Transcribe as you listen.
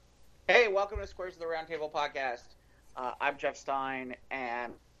Hey, welcome to Squares of the Roundtable podcast. I'm Jeff Stein,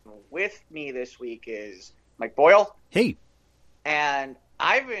 and with me this week is Mike Boyle. Hey. And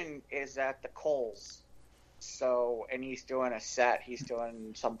Ivan is at the Coles, and he's doing a set. He's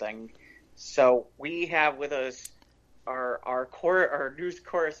doing something. So we have with us our news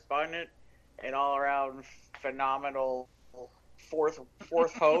correspondent and all around phenomenal fourth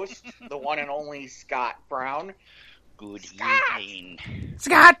host, the one and only Scott Brown. Good evening.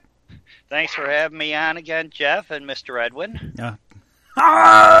 Scott! Thanks for having me on again, Jeff and Mr. Edwin.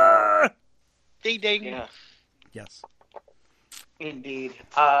 Ding ding. Yeah. Yes. Indeed.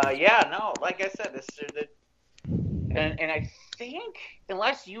 Like I said, and I think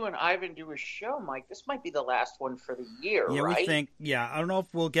unless you and Ivan do a show, Mike, this might be the last one for the year, right? We think, I don't know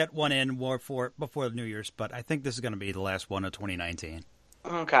if we'll get one in before the New Year's, but I think this is going to be the last one of 2019.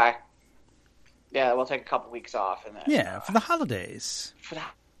 Okay. Yeah, we'll take a couple weeks off and then. Yeah, for the holidays. For the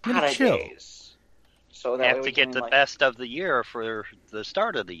holidays. Chill. So that have to get the best of the year for the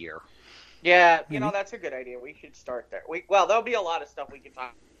start of the year. Yeah, that's a good idea. We should start there. There'll be a lot of stuff we can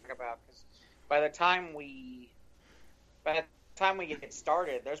talk about because by the time we get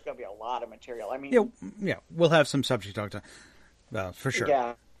started, there's going to be a lot of material. I mean, yeah, we'll have some subject to talk about for sure.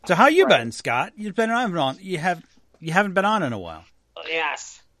 Yeah. So how you been, Scott? You've been on. You haven't been on in a while.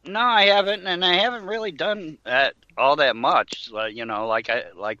 Yes. No, I haven't, and I haven't really done all that much.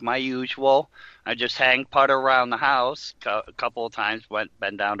 Like my usual, I just hang putter around the house. A couple of times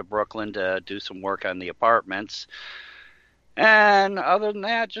been down to Brooklyn to do some work on the apartments, and other than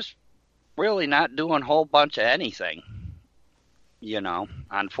that, just really not doing a whole bunch of anything.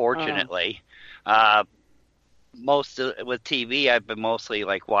 Unfortunately, with TV, I've been mostly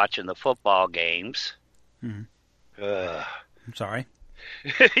like watching the football games. Mm-hmm. I'm sorry.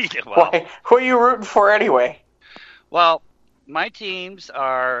 Why? Who are you rooting for anyway? Well, my teams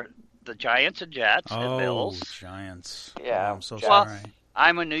are the Giants and Jets and Bills. Giants. Yeah, I'm so sorry. Well,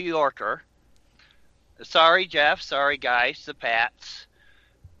 I'm a New Yorker. Sorry, Jeff. Sorry, guys. The Pats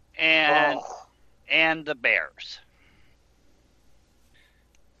and the Bears.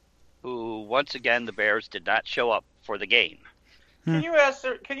 Who once again the Bears did not show up for the game. Can you ask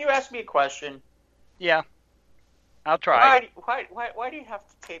me a question? Yeah. I'll try. Why do you have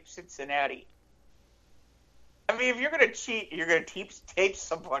to tape Cincinnati? I mean, if you're going to cheat, you're going to tape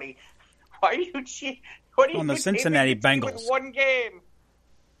somebody. Why do you cheat? What do you on the Cincinnati Bengals? With one game.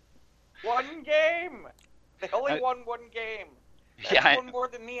 One game. They only won one game. That's one more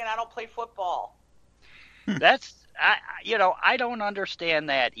than me, and I don't play football. I don't understand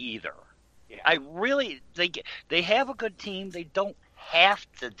that either. Yeah. I really they have a good team. They don't have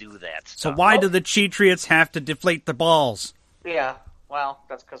to do that stuff. So why do the Cheatriots have to deflate the balls? Yeah, well,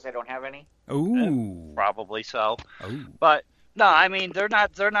 that's because they don't have any. Ooh, probably so. Ooh. But no, I mean they're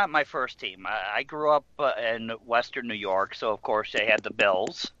not my first team. I grew up in Western New York, so of course they had the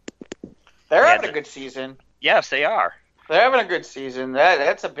Bills. They're having a good season. Yes, they are. They're having a good season.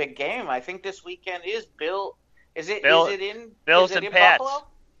 That's a big game. I think this weekend is Bill. Is it in Bills and Pats? Buffalo?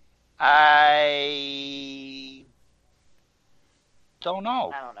 I don't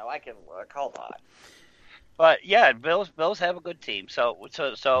know. I can look. Hold on. But yeah, Bills have a good team. So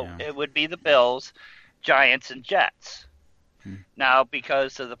It would be the Bills, Giants, and Jets. Now,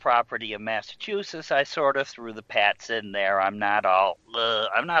 because of the property of Massachusetts, I sort of threw the Pats in there. I'm not all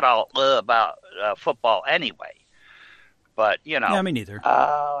about football anyway. But yeah, me neither.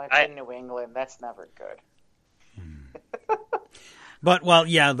 Oh, it's in New England. That's never good. But,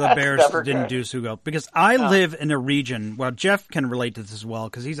 the Bears didn't do so well. Because I live in a region, Jeff can relate to this as well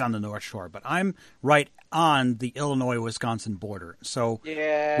because he's on the North Shore, but I'm right on the Illinois-Wisconsin border. So we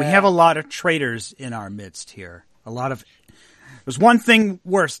have a lot of traitors in our midst here. There's one thing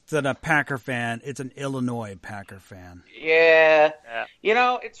worse than a Packer fan. It's an Illinois Packer fan. Yeah.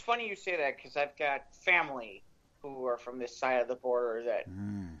 It's funny you say that because I've got family who are from this side of the border that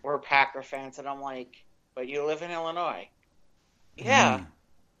were Packer fans, and I'm like, but you live in Illinois. Yeah.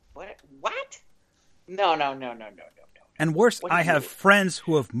 What? No. And worse, I have friends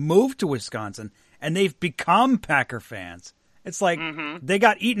who have moved to Wisconsin, and they've become Packer fans. It's like they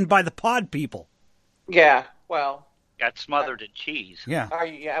got eaten by the pod people. Yeah, well. Got smothered in cheese. Yeah.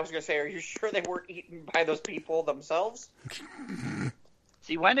 I was going to say, are you sure they weren't eaten by those people themselves?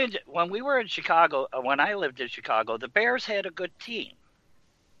 See, when we were in Chicago, when I lived in Chicago, the Bears had a good team.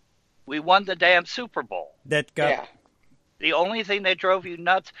 We won the damn Super Bowl. The only thing that drove you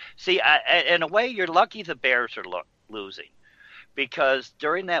nuts, in a way, you're lucky the Bears are losing. Because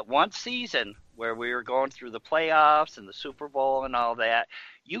during that one season where we were going through the playoffs and the Super Bowl and all that,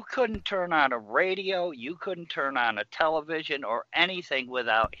 you couldn't turn on a radio, you couldn't turn on a television or anything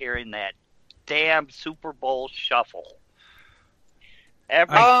without hearing that damn Super Bowl shuffle.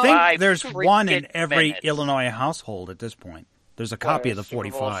 I think there's one in every Illinois household at this point. There's a copy of the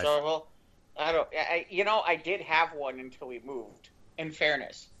 45. I did have one until we moved, in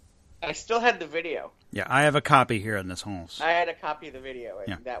fairness. I still had the video. Yeah, I have a copy here in this house. I had a copy of the video,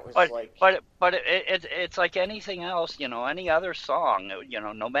 and that was But it's like anything else, any other song,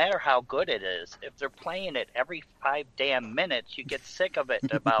 no matter how good it is, if they're playing it every 5 damn minutes, you get sick of it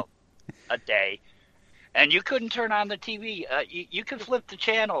in about a day. And you couldn't turn on the TV. You could flip the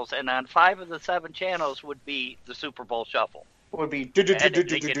channels, and on 5 of the 7 channels would be the Super Bowl Shuffle. Would be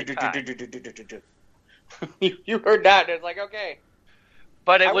you heard that, and it's like, okay.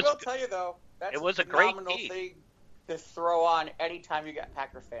 But I will tell you, though, that's it was a phenomenal great thing to throw on anytime you got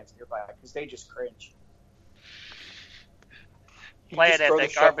Packer fans nearby, because they just cringe. Play it at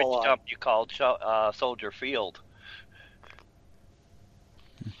that garbage dump you called Soldier Field.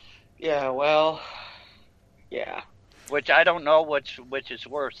 Yeah, well, yeah. Which I don't know which is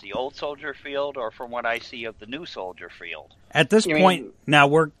worse, the old Soldier Field or from what I see of the new Soldier Field. At this point, now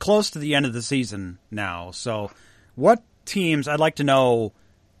we're close to the end of the season now, so what teams, I'd like to know,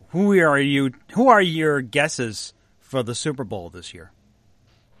 who are your guesses for the Super Bowl this year?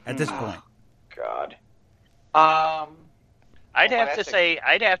 At this point. God. I'd have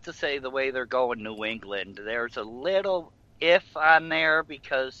to say the way they're going New England, there's a little if on there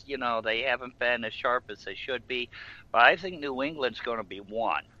because, they haven't been as sharp as they should be. But I think New England's going to be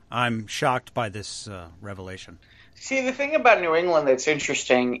one. I'm shocked by this revelation. See, the thing about New England that's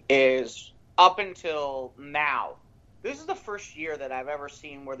interesting is up until now, this is the first year that I've ever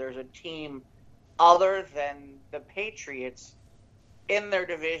seen where there's a team other than the Patriots in their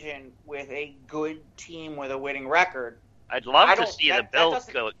division with a good team with a winning record. I'd love to see the Bills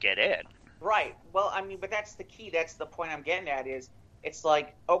get in. Right. Well, but that's the key. That's the point I'm getting at is it's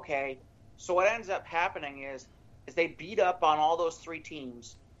like, okay, so what ends up happening is they beat up on all those 3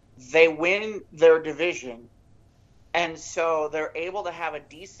 teams. They win their division, and so they're able to have a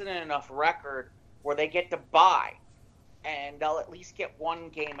decent enough record where they get to bye, and they'll at least get one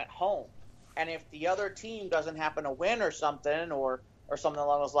game at home. And if the other team doesn't happen to win or something, or something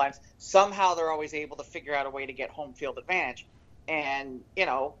along those lines, somehow they're always able to figure out a way to get home field advantage. And,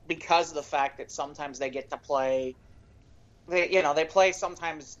 because of the fact that sometimes they get to play, they play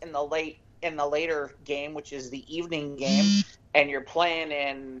sometimes in the later game, which is the evening game, and you're playing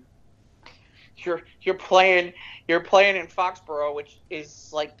in Foxborough, which is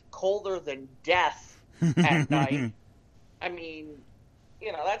like colder than death at night. I mean,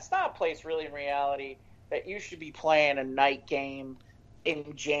 that's not a place really in reality that you should be playing a night game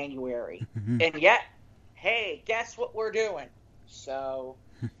in January. And yet, hey, guess what we're doing? So,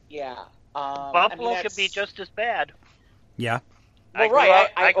 yeah. Buffalo could be just as bad. Yeah. I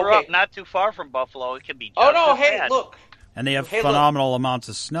grew up not too far from Buffalo. It could be just as bad. Look. And they have phenomenal amounts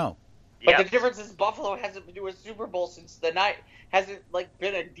of snow. But the difference is Buffalo hasn't been to a Super Bowl since the night, hasn't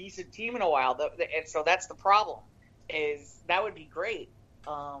been a decent team in a while. And so that's the problem. That would be great.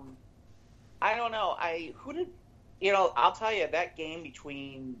 I don't know. I'll tell you, that game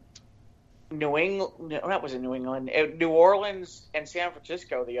between New Orleans and San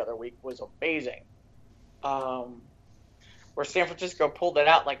Francisco the other week was amazing. Where San Francisco pulled it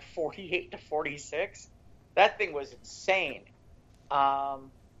out like 48-46. That thing was insane. I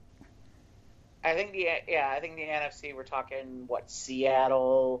think the NFC, we're talking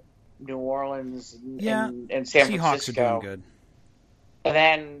Seattle, New Orleans, and San Francisco. Seahawks are doing good. And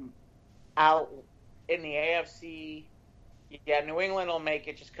then out in the AFC, New England will make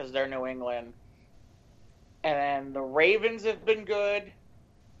it just because they're New England. And then the Ravens have been good.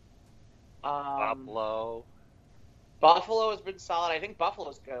 Buffalo has been solid. I think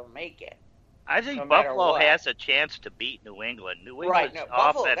Buffalo's going to make it. I think Buffalo has a chance to beat New England. New England's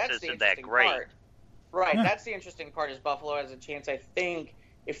offense isn't that great. Part. Right, that's the interesting part is Buffalo has a chance, I think,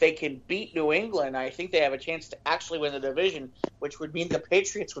 if they can beat New England, I think they have a chance to actually win the division, which would mean the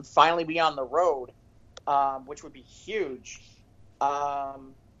Patriots would finally be on the road, which would be huge.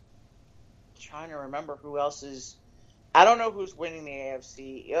 Trying to remember who else is. I don't know who's winning the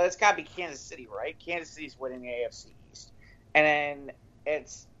AFC. It's got to be Kansas City, right? Kansas City's winning the AFC East, and then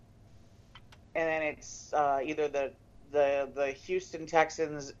it's either the Houston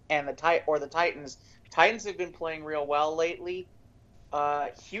Texans and the Titans. Titans have been playing real well lately.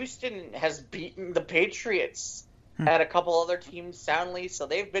 Houston has beaten the Patriots at a couple other teams soundly, so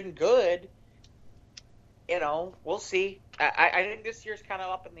they've been good. We'll see. I think this year's kind of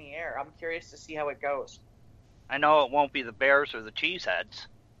up in the air. I'm curious to see how it goes. I know it won't be the Bears or the Cheeseheads.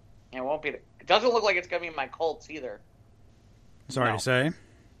 It won't be. It doesn't look like it's going to be my Colts either. Sorry to say.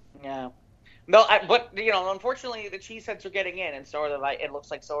 Yeah. No, but unfortunately, the Cheeseheads are getting in, and so are it looks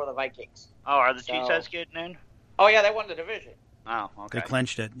like so are the Vikings. Oh, are the Cheeseheads getting in? Oh yeah, they won the division. Oh, okay. They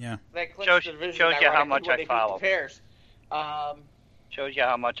clinched it. Yeah. They clinched the division. Shows you how much I follow. Shows you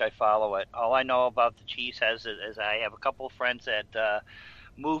how much I follow it. All I know about the Cheeseheads is I have a couple of friends that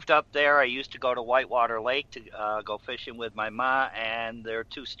moved up there. I used to go to Whitewater Lake to go fishing with my ma, and they're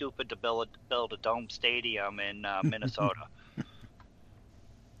too stupid to build a dome stadium in Minnesota.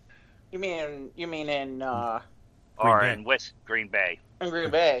 You mean in Green Bay? In Green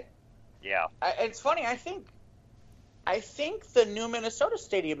Bay. Yeah. It's funny. I think the new Minnesota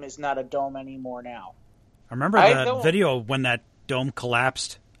stadium is not a dome anymore now. I remember that video when that dome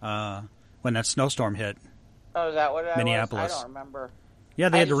collapsed when that snowstorm hit. Oh, is that what it Minneapolis. was? I don't remember. Yeah,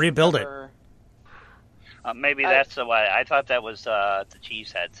 they had to rebuild it. Maybe that's the way. I thought that was the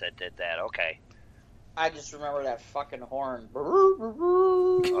Cheeseheads that did that. Okay. I just remember that fucking horn. For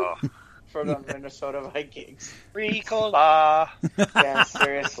the Minnesota Vikings. Ricola. Yeah,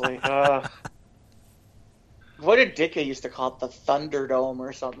 seriously. What did Dicka used to call it? The Thunderdome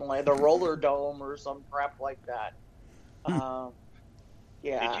or something like the Roller Dome or some crap like that. Yeah.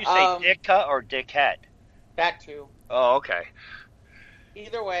 Did you say Dicka or Dickhead? That too. Oh, okay.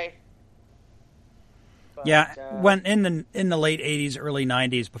 Either way. But, when in the late '80s, early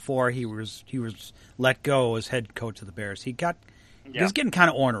 '90s, before he was let go as head coach of the Bears, he was getting kind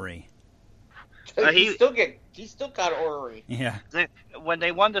of ornery. He's still kind of ornery. Yeah. When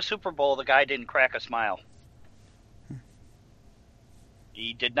they won the Super Bowl, the guy didn't crack a smile.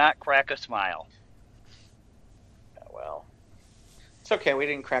 He did not crack a smile. Well, it's okay. We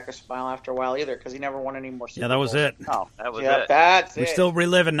didn't crack a smile after a while either because he never won any more Super Bowls. Yeah, that was it. Oh, that was it. That's we still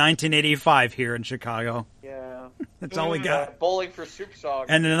relive in 1985 here in Chicago. Yeah. That's all we got. Bowling for Soup Song.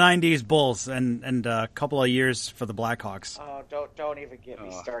 And the 90s Bulls and a couple of years for the Blackhawks. Oh, don't even get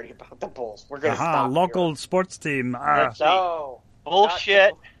me started about the Bulls. We're going to stop local here. Sports team. No.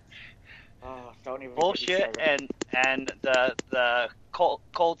 Bullshit. Don't even bullshit and the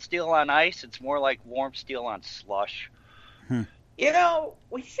cold steel on ice, it's more like warm steel on slush. We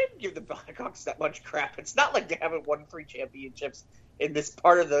shouldn't give the Blackhawks that much crap. It's not like they haven't won 3 championships in this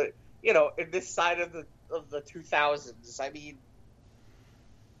part of the, in this side of the 2000s. I mean,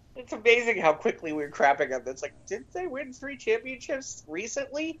 it's amazing how quickly we're crapping on this. It's like, didn't they win 3 championships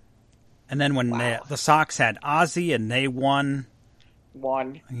recently? And then when the Sox had Ozzie and they won.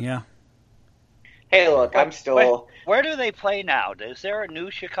 Yeah. Hey, look, I'm still... Where do they play now? Is there a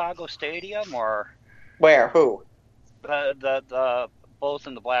new Chicago stadium or... Where? Who? The Bulls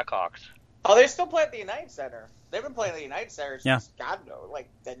and the Blackhawks. Oh, they still play at the United Center. They've been playing at the United Center since, God knows, like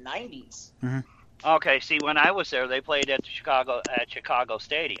the 90s. Mm-hmm. Okay, see, when I was there, they played at Chicago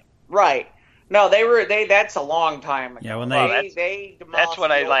Stadium. Right. No, that's a long time ago. Yeah, when that's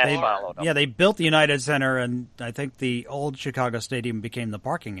when I last followed them. Yeah, they built the United Center, and I think the old Chicago Stadium became the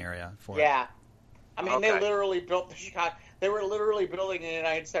parking area for it. Yeah. I mean, they literally built the Chicago... They were literally building the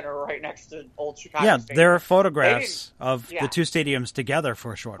United Center right next to old Chicago Stadium. Yeah, there are photographs of the two stadiums together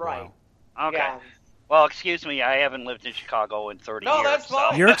for a short while. Okay. Yeah. Well, excuse me, I haven't lived in Chicago in 30 years. No, that's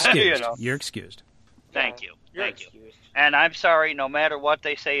fine. So, You're excused. You're excused. Thank you. Thank you. And I'm sorry, no matter what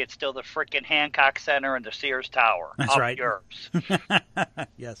they say, it's still the frickin' Hancock Center and the Sears Tower. That's right. Yours.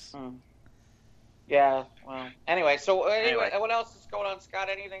 Yes. Yeah, well, anyway, what else is going on, Scott?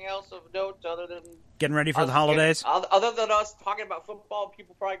 Anything else of note other than... Getting ready for the holidays? Other than us talking about football,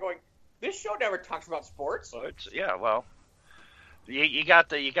 people probably going, this show never talks about sports. Yeah, well, you got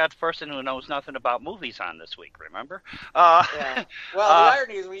the person who knows nothing about movies on this week, remember? Yeah. Well, the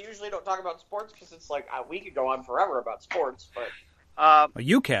irony is we usually don't talk about sports because it's like we could go on forever about sports, but... Well,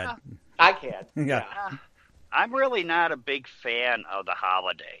 you can. I can. Yeah. I'm really not a big fan of the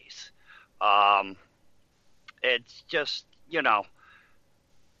holidays. It's just,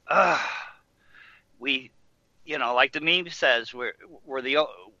 like the meme says,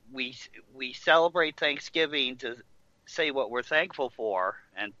 we celebrate Thanksgiving to say what we're thankful for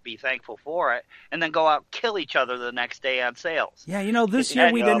and be thankful for it, and then go out and kill each other the next day on sales. Yeah, this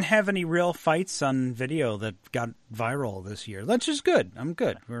year we didn't have any real fights on video that got viral this year. That's just good. I'm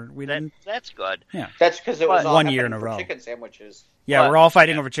good. That's good. Yeah, that's because it was all 1 year in a row. Chicken sandwiches. Yeah, we're all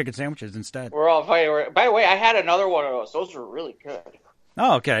fighting over chicken sandwiches instead. We're all fighting. By the way, I had another one of those. Those were really good.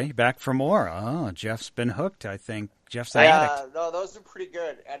 Oh, okay. Back for more. Oh, Jeff's been hooked, I think. Jeff's an addict. No, those are pretty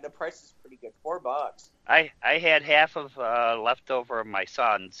good. And the price is pretty good. $4. I had half of leftover of my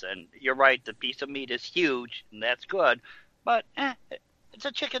son's, and you're right, the piece of meat is huge, and that's good. But, it's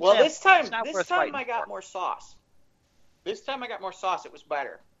a chicken sandwich. Well, this time I got more sauce. This time I got more sauce. It was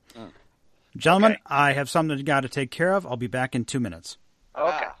better. Gentlemen, I have something I got to take care of. I'll be back in 2 minutes.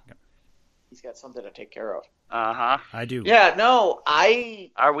 Okay. He's got something to take care of. Uh-huh. I do. Yeah, no,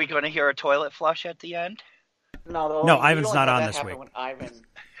 Are we going to hear a toilet flush at the end? No, Ivan's not on this week.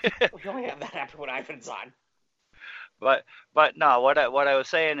 We only have that happen when Ivan's on. But no, what I was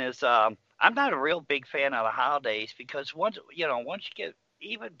saying is I'm not a real big fan of the holidays because once you get,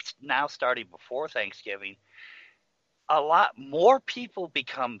 even now starting before Thanksgiving, a lot more people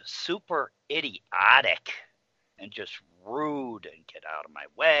become super idiotic and just rude and get out of my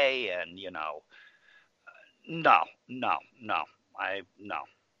way, and no.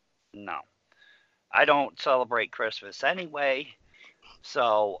 I don't celebrate Christmas anyway,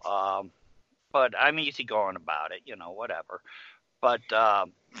 so but I'm easygoing about it, whatever. But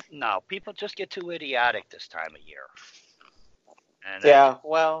no, people just get too idiotic this time of year. And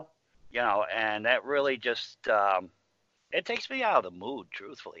and that really just it takes me out of the mood,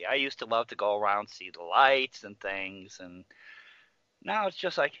 truthfully. I used to love to go around, see the lights and things, and now it's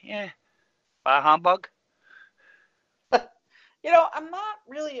just like, bah humbug. I'm not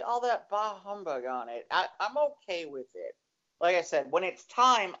really all that bah humbug on it. I'm okay with it. Like I said, when it's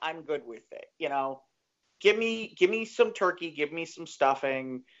time, I'm good with it. Give me some turkey, give me some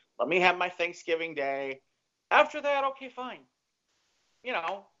stuffing. Let me have my Thanksgiving Day. After that, okay, fine.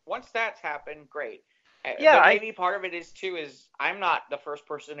 Once that's happened, great. Yeah, but maybe part of it is I'm not the first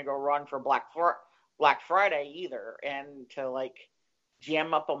person to go run for Black Friday either, and to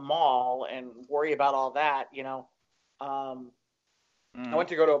jam up a mall and worry about all that. I went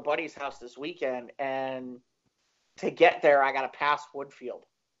to go to a buddy's house this weekend, and to get there, I got to pass Woodfield.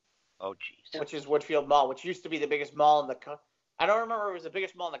 Oh, jeez. Which is Woodfield Mall, which used to be the biggest mall in the I don't remember if it was the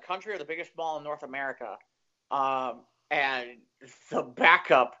biggest mall in the country or the biggest mall in North America. And the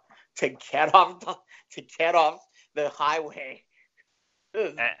backup to get off the highway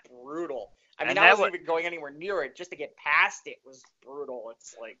is brutal. I mean, I wasn't even going anywhere near it. Just to get past it was brutal.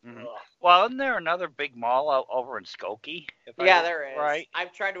 It's like, ugh. Well, isn't there another big mall over in Skokie? There is. Right.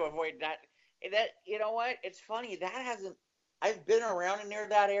 I've tried to avoid that. You know what? It's funny. I've been around near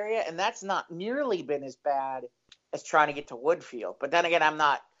that area, and that's not nearly been as bad as trying to get to Woodfield. But then again,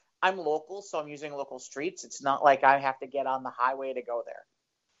 I'm local, so I'm using local streets. It's not like I have to get on the highway to go there.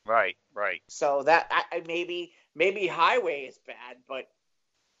 Right. So that maybe highway is bad, but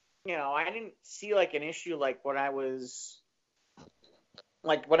I didn't see an issue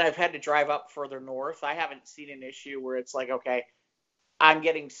when I've had to drive up further north. I haven't seen an issue where it's okay, I'm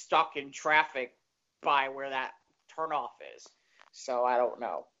getting stuck in traffic by where that turnoff is. So I don't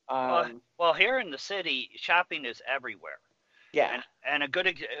know. Well, here in the city, shopping is everywhere. Yeah. And a good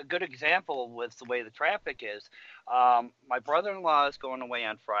example with the way the traffic is, my brother-in-law is going away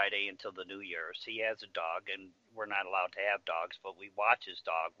on Friday until the New Year's. He has a dog, and we're not allowed to have dogs, but we watch his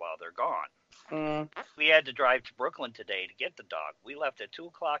dog while they're gone. We had to drive to Brooklyn today to get the dog. We left at 2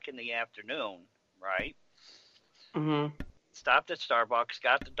 o'clock in the afternoon, right? Mm-hmm. Stopped at Starbucks,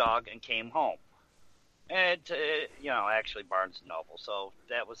 got the dog, and came home. And, actually Barnes & Noble. So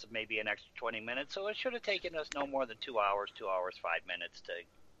that was maybe an extra 20 minutes. So it should have taken us no more than 2 hours, 5 minutes to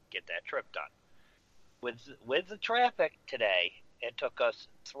get that trip done. With the traffic today, it took us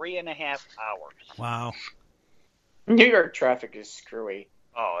 3.5 hours. Wow. New York traffic is screwy.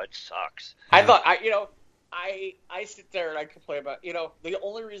 Oh, it sucks. I thought, I sit there and I complain about, the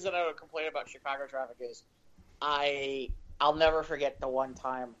only reason I don't complain about Chicago traffic is I'll never forget the one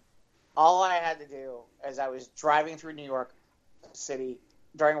time. All I had to do as I was driving through New York City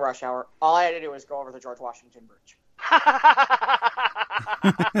during rush hour, all I had to do was go over the George Washington Bridge.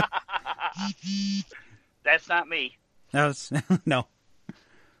 That's not me. No.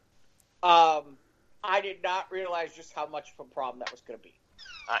 I did not realize just how much of a problem that was going to be.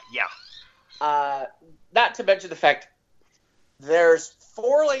 Yeah. Not to mention the fact there's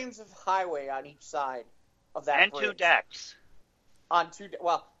 4 lanes of highway on each side of that bridge. 2 decks.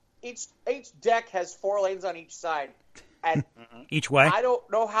 Each deck has 4 lanes on each side, and each way. I don't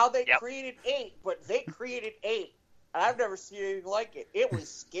know how they created 8, but they created 8, and I've never seen anything like it. It was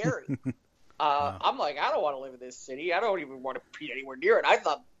scary. I'm like, I don't want to live in this city. I don't even want to be anywhere near it. I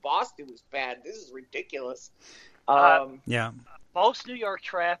thought Boston was bad. This is ridiculous. Yeah. Most New York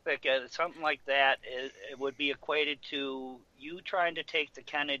traffic, something like that, it would be equated to you trying to take the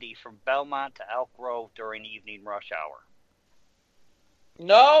Kennedy from Belmont to Elk Grove during evening rush hour.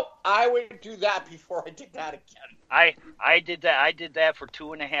 No, I would do that before I did that again. I did that. I did that for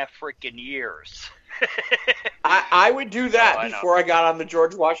 2.5 freaking years. I would do that before I got on the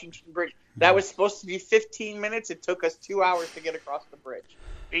George Washington Bridge. That was supposed to be 15 minutes. It took us 2 hours to get across the bridge.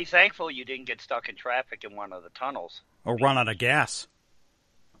 Be thankful you didn't get stuck in traffic in one of the tunnels. Or run out of gas.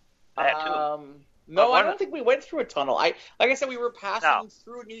 No, I don't think we went through a tunnel. Like I said, we were passing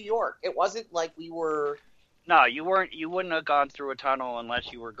through New York. It wasn't like we were. No, you weren't. You wouldn't have gone through a tunnel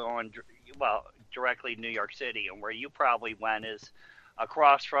unless you were going directly to New York City. And where you probably went is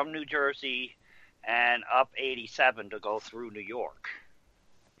across from New Jersey and up 87 to go through New York.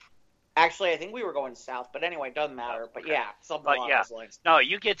 Actually, I think we were going south, but anyway, it doesn't matter. But yeah, something along those lines. No,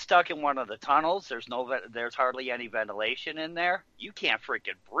 you get stuck in one of the tunnels. There's hardly any ventilation in there. You can't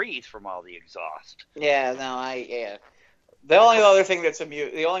freaking breathe from all the exhaust. Yeah, The only other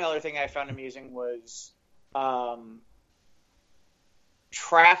thing I found amusing was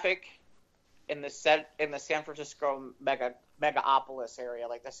traffic in the San Francisco megapolis area,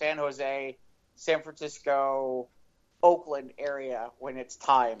 like the San Jose, San Francisco, Oakland area when it's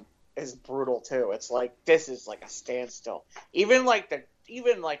time. Is brutal too. It's like this is like a standstill. Even like the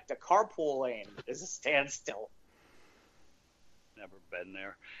carpool lane is a standstill. Never been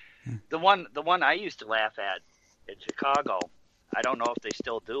there. The one I used to laugh at in Chicago. I don't know if they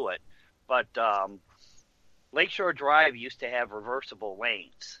still do it, but Lakeshore Drive used to have reversible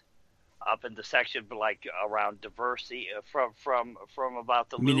lanes up in the section like around Diversity from about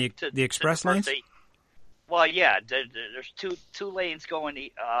the loop to the express lanes. Well, yeah, there's two lanes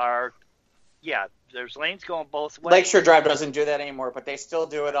going. There's lanes going both ways. Lakeshore Drive doesn't do that anymore, but they still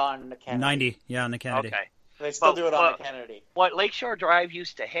do it on the Kennedy. 90, yeah, on the Kennedy. Okay, they still do it on the Kennedy. What Lakeshore Drive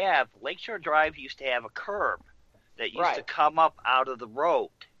used to have a curb that used to come up out of the road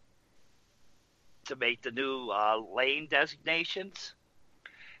to make the new lane designations.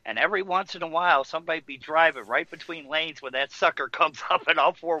 And every once in a while, somebody be driving right between lanes when that sucker comes up and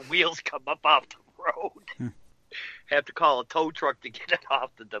all four wheels come up off the road. Have to call a tow truck to get it off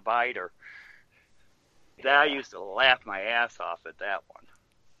the divider. I used to laugh my ass off at that one.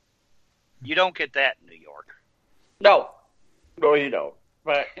 You don't get that in New York. No, you don't.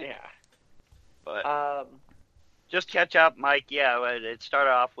 But yeah. But just catch up, Mike. Yeah, it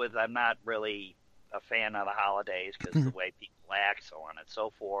started off with I'm not really a fan of the holidays because the way people act, so on and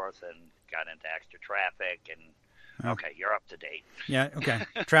so forth, and got into extra traffic and. Okay, you're up to date. Yeah, okay.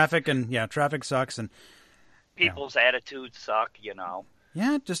 Traffic sucks and people's attitudes suck,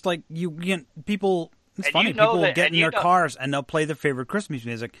 Yeah, just like people. It's funny. People will get in their cars and they'll play their favorite Christmas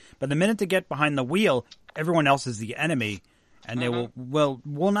music, but the minute they get behind the wheel, everyone else is the enemy, and they will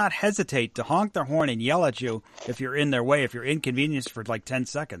not hesitate to honk their horn and yell at you if you're in their way, if you're inconvenienced for like 10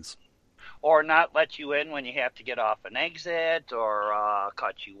 seconds. Or not let you in when you have to get off an exit, or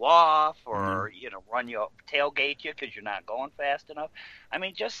cut you off, or run you tailgate you because you're not going fast enough. I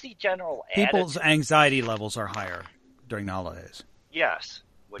mean, just the general people's anxiety levels are higher during the holidays. Yes,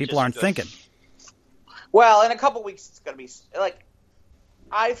 people aren't thinking. Well, in a couple weeks, it's going to be like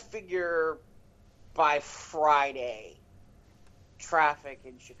I figure by Friday, traffic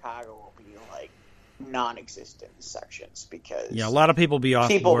in Chicago will be like non-existent sections because a lot of people be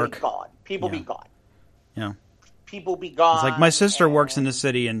off work. People be gone. Yeah. People be gone. It's like my sister works in the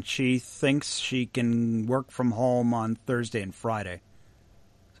city and she thinks she can work from home on Thursday and Friday.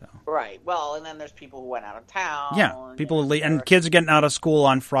 So. Right. Well, and then there's people who went out of town. Yeah. And kids are getting out of school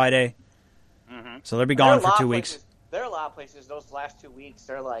on Friday. Mm-hmm. So they'll be gone for 2 weeks. There are a lot of places those last 2 weeks,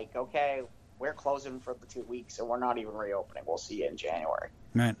 they're like, okay, we're closing for the 2 weeks and we're not even reopening. We'll see you in January.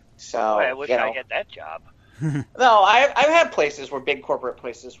 Right. So I wish I get that job. No, I've had places corporate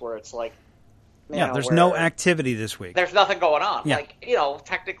places where it's like, there's no activity this week. There's nothing going on. Yeah. Like,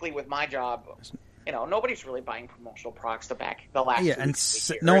 technically with my job, nobody's really buying promotional products the last 2 weeks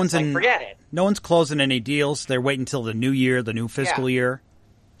of the year. Forget it. No one's closing any deals. They're waiting until the new year, the new fiscal year.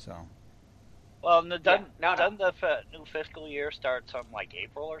 So. Well, doesn't the new fiscal year start something like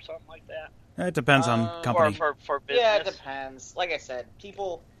April or something like that? It depends on company. Or for business. Yeah, it depends. Like I said,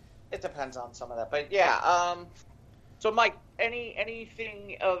 it depends on some of that. But yeah, so Mike,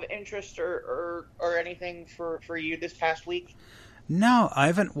 anything of interest or anything for you this past week? No, I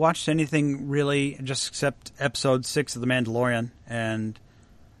haven't watched anything really, just except episode 6 of The Mandalorian, and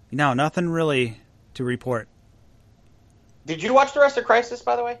nothing really to report. Did you watch the rest of Crisis,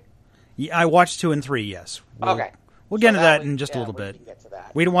 by the way? Yeah, I watched 2 and 3. Yes. We'll get into that in just a little bit.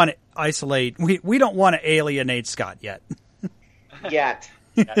 We don't want to isolate. We don't want to alienate Scott yet. Yet.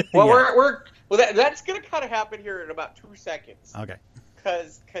 Well, that's going to kind of happen here in about 2 seconds. Okay.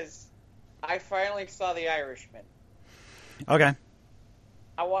 Because I finally saw The Irishman. Okay.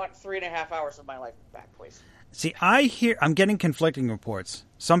 I want 3.5 hours of my life back, please. See, I'm getting conflicting reports.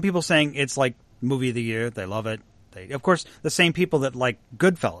 Some people saying it's like movie of the year. They love it. Of course, the same people that like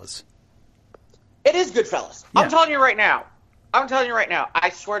Goodfellas. It is Goodfellas. Yeah. I'm telling you right now. I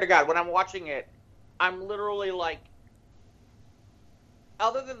swear to God, when I'm watching it, I'm literally like,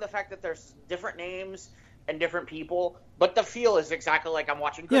 other than the fact that there's different names and different people, but the feel is exactly like I'm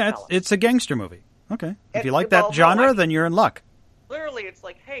watching Goodfellas. Yeah, it's a gangster movie. Okay. If you like that genre, then you're in luck. Literally, it's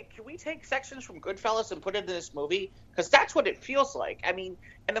like, hey, can we take sections from Goodfellas and put it in this movie? Because that's what it feels like. I mean,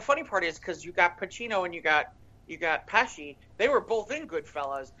 and the funny part is because you got Pacino and you got Pesci, they were both in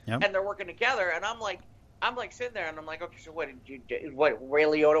Goodfellas, and they're working together. And I'm like sitting there, and I'm like, okay, so what Ray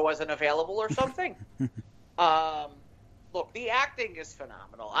Liotta wasn't available or something? Look, the acting is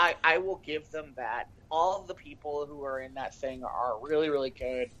phenomenal. I will give them that. All of the people who are in that thing are really, really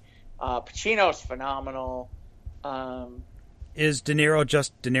good. Pacino's phenomenal. Is De Niro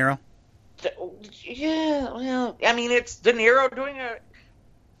just De Niro? Yeah, well, I mean, it's De Niro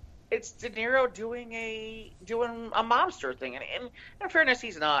doing a mobster thing, and in fairness,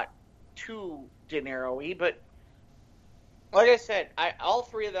 he's not too De Niro-y, but like I said, all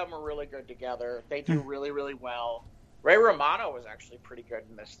three of them are really good together. They do really, really well. Ray Romano was actually pretty good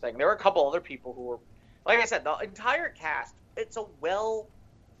in this thing. There were a couple other people who were, like I said, the entire cast. It's a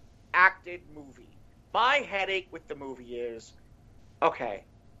well-acted movie. My headache with the movie is, okay,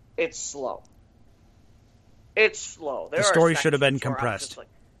 it's slow. It's slow. The story should have been compressed.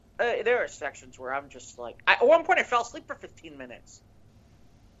 There are sections where I'm just like, at one point I fell asleep for 15 minutes.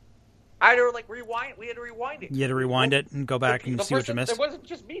 I had to rewind. We had to rewind it. You had to rewind it and go back and see what you missed. It wasn't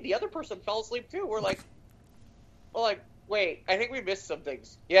just me. The other person fell asleep too. We're like, wait, I think we missed some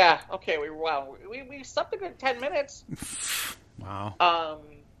things. Yeah, okay, we slept a good 10 minutes. Wow.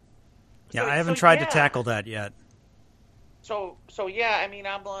 Yeah, I haven't tried to tackle that yet. So yeah, I mean,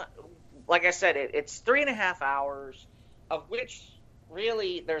 I'm like I said, it's 3.5 hours, of which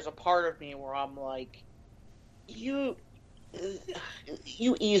really there's a part of me where I'm like, you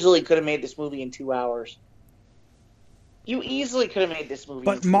easily could have made this movie in 2 hours. You easily could have made this movie.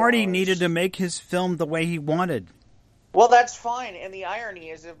 But Marty needed to make his film the way he wanted. Well, that's fine. And the irony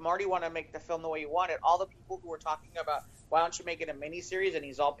is, if Marty wanted to make the film the way he wanted, all the people who were talking about, why don't you make it a miniseries, and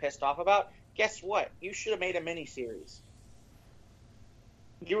he's all pissed off about, guess what? You should have made a miniseries.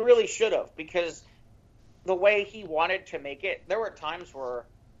 You really should have, because the way he wanted to make it, there were times where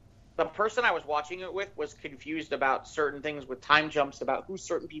the person I was watching it with was confused about certain things with time jumps about who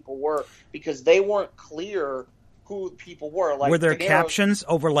certain people were, because they weren't clear who people were. Like, were there captions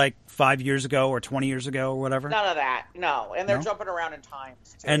over 5 years ago or 20 years ago or whatever? None of that. No, and they're jumping around in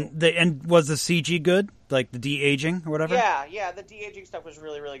times too. And was the CG good, like the de-aging or whatever? Yeah, the de-aging stuff was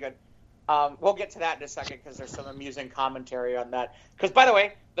really, really good. We'll get to that in a second because there's some amusing commentary on that. Because, by the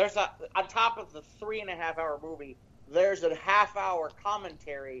way, there's on top of the 3.5-hour movie, there's a half-hour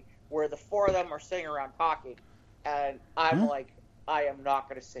commentary where the four of them are sitting around talking, and I'm like, I am not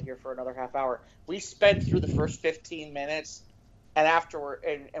going to sit here for another half hour. We sped through the first 15 minutes, and afterward,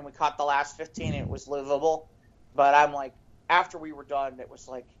 and we caught the last 15. It was livable, but I'm like, after we were done, it was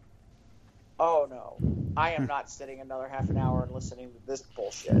like, oh no, I am not sitting another half an hour and listening to this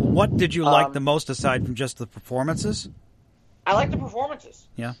bullshit. What did you like the most aside from just the performances? I like the performances.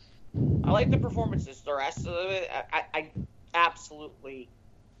 Yeah, I like the performances. The rest of it, I absolutely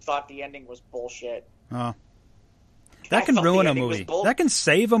thought the ending was bullshit. Oh. That can ruin a movie. That can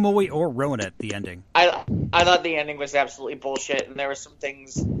save a movie or ruin it, the ending. I thought the ending was absolutely bullshit, and there were some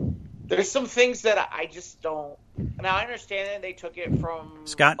things... There's some things that I just don't... Now, I understand that they took it from...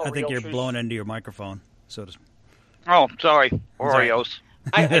 Scott, I think you're blowing into your microphone. So to... Oh, sorry. Oreos.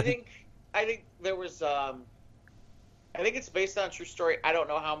 I think there was... I think it's based on a true story. I don't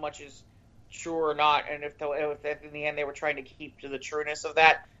know how much is true or not, and if in the end they were trying to keep to the trueness of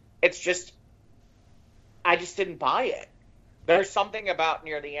that. It's just... I just didn't buy it. There's something about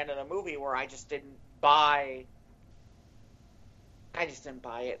near the end of the movie where I just didn't buy. I just didn't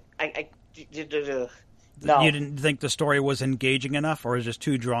buy it. No. You didn't think the story was engaging enough, or was it just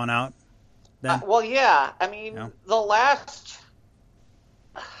too drawn out? Then? Well, yeah. I mean, the last,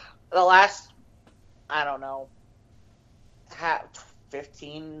 I don't know,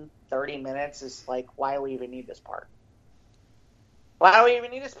 15, 30 minutes is like, why do we even need this part? Why do we even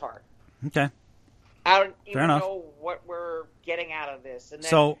need this part? Okay. I don't even know what we're getting out of this. And then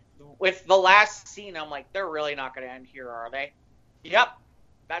so, with the last scene, I'm like, they're really not going to end here, are they? Yep.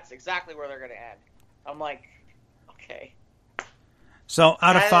 That's exactly where they're going to end. I'm like, okay. So,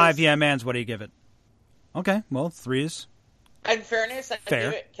 out of 5 mans, what do you give it? Okay, well, 3s. In fairness,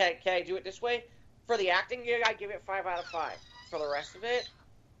 fair. Can I do it this way? For the acting gig, I give it 5 out of 5. For the rest of it,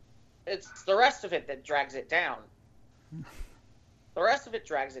 it's the rest of it that drags it down. The rest of it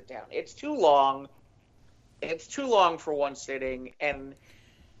drags it down. It's too long. It's too long for one sitting, and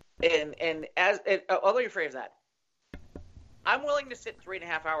as I'll let you phrase that. I'm willing to sit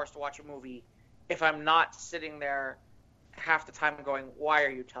 3.5 hours to watch a movie if I'm not sitting there half the time going, why are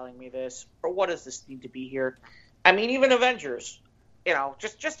you telling me this? Or what does this need to be here? I mean, even Avengers,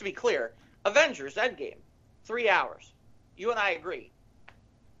 just to be clear, Avengers Endgame, 3 hours. You and I agree.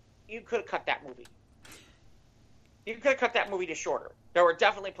 You could have cut that movie. You could have cut that movie to shorter. There were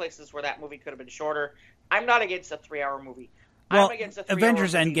definitely places where that movie could have been shorter. I'm not against a 3-hour movie. Well, I'm against a 3-hour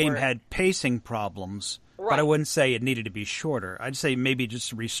Avengers movie Endgame where... had pacing problems, right. But I wouldn't say it needed to be shorter. I'd say maybe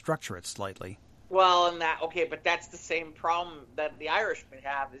just restructure it slightly. Well, but that's the same problem that the Irishmen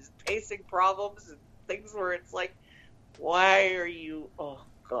have, is pacing problems and things where it's like, why are you... Oh,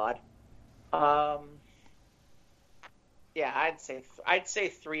 God. Yeah, I'd say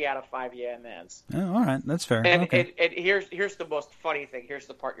 3 out of 5 yeah-mans. Oh, all right, that's fair. And, okay. and here's the most funny thing. Here's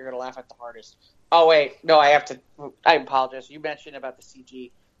the part you're going to laugh at the hardest. Oh, wait. No, I apologize. You mentioned about the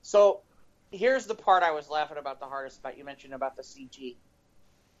CG. So here's the part I was laughing about the hardest about. You mentioned about the CG.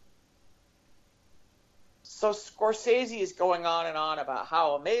 So Scorsese is going on and on about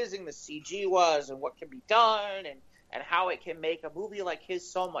how amazing the CG was and what can be done and how it can make a movie like his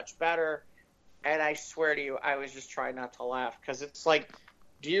so much better. And I swear to you, I was just trying not to laugh because it's like,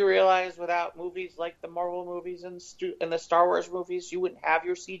 do you realize without movies like the Marvel movies and the Star Wars movies, you wouldn't have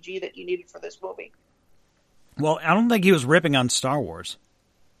your CG that you needed for this movie? Well, I don't think he was ripping on Star Wars.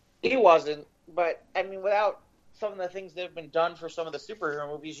 He wasn't, but I mean, without some of the things that have been done for some of the superhero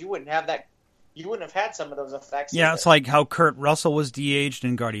movies, you wouldn't have that. You wouldn't have had some of those effects. Yeah, either. It's like how Kurt Russell was de-aged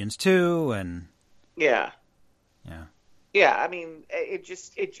in Guardians 2, and yeah. Yeah, I mean, I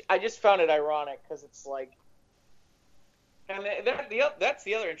just found it ironic because it's like, and that's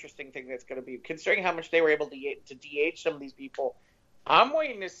the other interesting thing that's going to be, considering how much they were able to de-age some of these people. I'm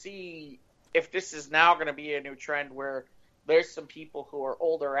waiting to see if this is now going to be a new trend where there's some people who are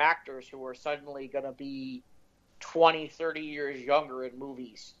older actors who are suddenly going to be 20, 30 years younger in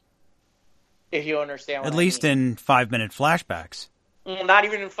movies. If you understand what I mean. At least in 5-minute flashbacks. Not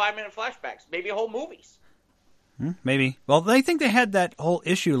even in 5-minute flashbacks. Maybe whole movies. Maybe. Well, I think they had that whole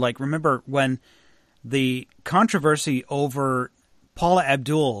issue. Like, remember when the controversy over Paula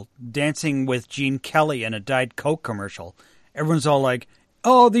Abdul dancing with Gene Kelly in a Diet Coke commercial? Everyone's all like,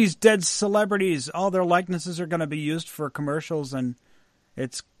 oh, these dead celebrities, all their likenesses are going to be used for commercials, and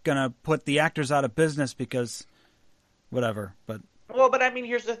it's going to put the actors out of business because whatever. But I mean,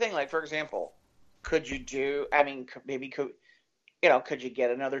 here's the thing. Like, for example, could you get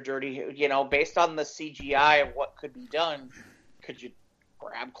another dirty, based on the CGI of what could be done, could you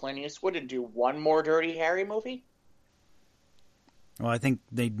grab Clint Eastwood and do one more Dirty Harry movie? Well, I think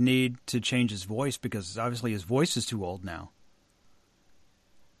they need to change his voice because obviously his voice is too old now.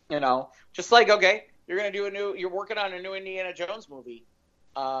 Just like, okay, you're working on a new Indiana Jones movie.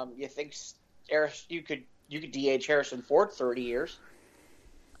 You think you could de-age Harrison Ford 30 years?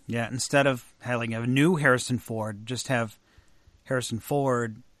 Yeah, instead of having a new Harrison Ford, just have Harrison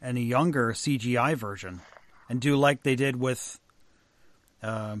Ford and a younger CGI version, and do like they did with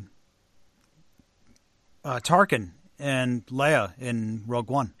Tarkin and Leia in Rogue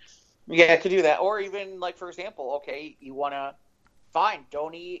One. Yeah, I could do that. Or even, like, for example, okay, you want to, fine,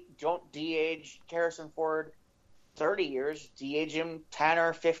 don't de-age Harrison Ford 30 years, de-age him 10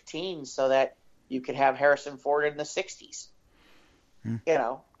 or 15 so that you could have Harrison Ford in the 60s. I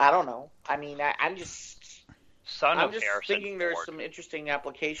don't know. I mean, I'm just thinking there's some interesting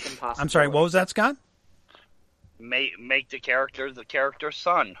application possibilities. I'm sorry, what was that, Scott? Make the character's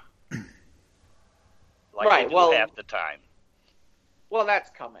son. Right. They do half the time. Well,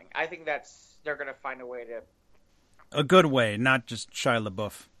 that's coming. I think they're going to find a way to. A good way, not just Shia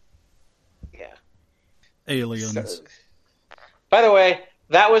LaBeouf. Yeah. Aliens. So, by the way,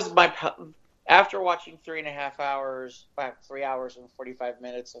 that was after watching 3 hours and 45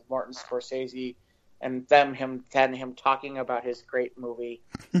 minutes of Martin Scorsese and him talking about his great movie.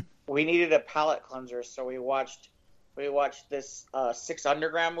 We needed a palate cleanser, so we watched this Six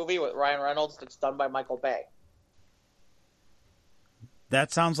Underground movie with Ryan Reynolds that's done by Michael Bay.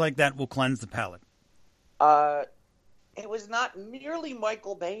 That sounds like that will cleanse the palate. It was not nearly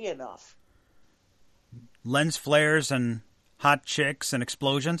Michael Bay enough. Lens flares and hot chicks and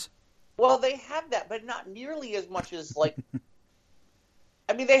explosions? Well, they had that, but not nearly as much as, like...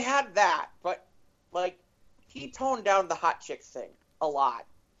 I mean, they had that, but, like, he toned down the hot chick thing a lot.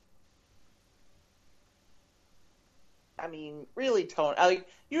 I mean, really toned... Like,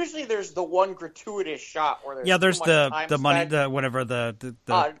 usually there's the one gratuitous shot where there's the money, the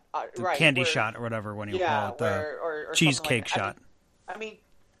right, candy shot or whatever, when you call it, the cheesecake shot. I mean,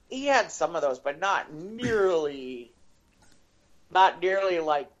 he had some of those, but not nearly... Not nearly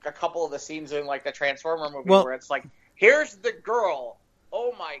like a couple of the scenes in like the Transformer movie where it's like, here's the girl.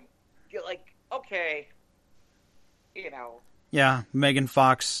 Oh my, like, okay. you know. Yeah, Megan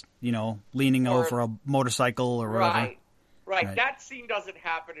Fox, leaning over a motorcycle or whatever. Right. That scene doesn't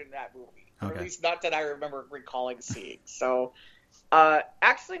happen in that movie. Or at least not that I remember recalling seeing. So,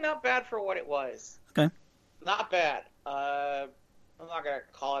 actually not bad for what it was. Okay. Not bad. I'm not going to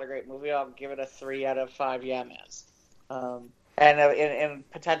call it a great movie. I'll give it a 3 out of 5 Yamas. And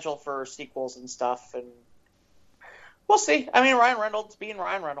potential for sequels and stuff. And we'll see. I mean, Ryan Reynolds being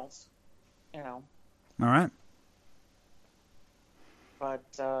Ryan Reynolds. All right. But,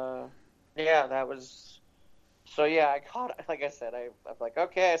 yeah, that was... So, yeah, I caught... Like I said, I'm like,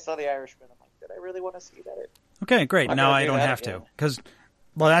 okay, I saw The Irishman. I'm like, did I really want to see that? Okay, great. Now I don't have to. Because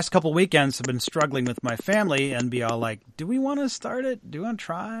the last couple weekends have been struggling with my family and be all like, do we want to start it? Do you want to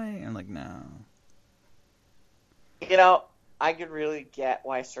try? And I'm like, no. I could really get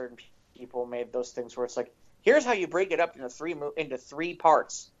why certain people made those things where it's like, here's how you break it up into three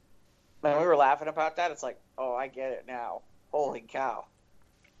parts. When we were laughing about that, it's like, oh, I get it now. Holy cow.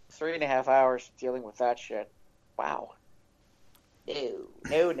 3.5 hours dealing with that shit. Wow. No.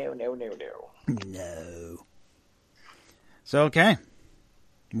 No. So, okay.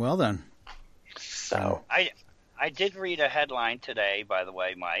 Well, then. So, I did read a headline today, by the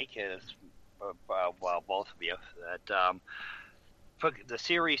way, Mike, both of you, that the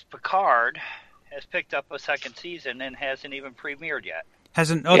series Picard has picked up a second season and hasn't even premiered yet.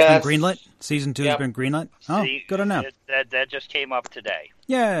 Hasn't? Oh, it's been greenlit? Season 2 has been greenlit? Oh, good enough. That just came up today.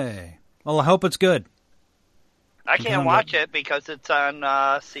 Yay. Well, I hope it's good. I can't watch it because it's on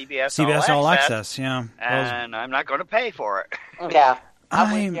CBS All Access, yeah. And I'm not going to pay for it. Yeah.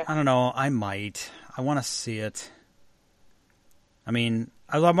 I don't know. I might. I want to see it. I mean,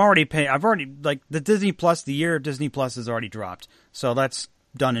 I'm already paying. I've already, the Disney Plus, the year of Disney Plus has already dropped. So that's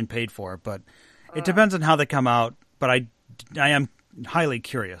done and paid for. But it depends on how they come out. But I am highly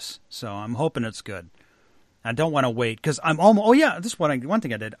curious. So I'm hoping it's good. I don't want to wait because I'm almost. Oh yeah, this is one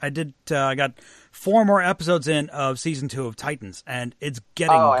thing I did. I got 4 more episodes in of season 2 of Titans, and it's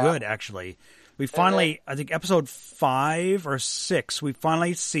getting good. Actually, we finally, I think episode 5 or 6, we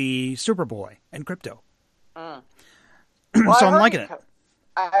finally see Superboy and Crypto. Well, so I'm liking it.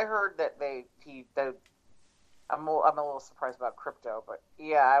 I heard that I'm a little surprised about Crypto, but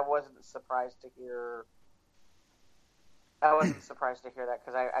yeah, I wasn't surprised to hear that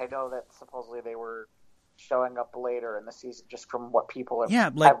because I know that supposedly they were showing up later in the season just from what people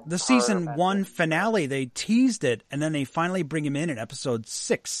have the season 1 finale, they teased it, and then they finally bring him in episode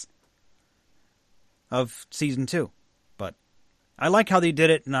 6 of season 2. But I like how they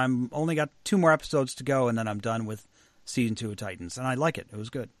did it, and I'm only got 2 more episodes to go, and then I'm done with season 2 of Titans, and I like it. It was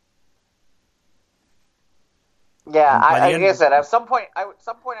good. Yeah, like I said, at some point I will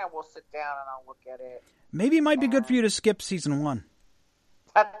sit down and I'll look at it. Maybe it might be good for you to skip season 1.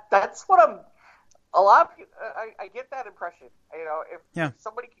 That's what I'm. A lot of people, I get that impression. If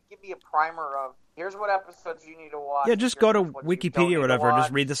somebody could give me a primer of here's what episodes you need to watch. Yeah, just go to Wikipedia or whatever.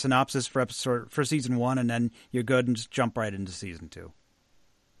 Just read the synopsis for season 1, and then you're good, and just jump right into season 2.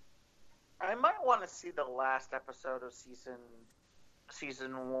 I might want to see the last episode of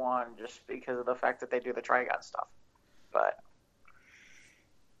season 1 just because of the fact that they do the Trigon stuff. But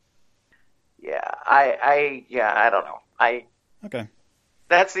yeah, I don't know. Okay.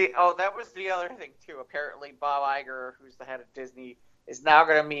 That was the other thing too. Apparently, Bob Iger, who's the head of Disney, is now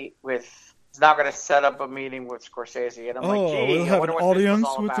going to set up a meeting with Scorsese, and I'm like, gee, we'll have an audience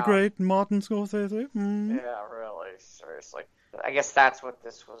with the great Martin Scorsese. Mm. Yeah, really, seriously. I guess that's what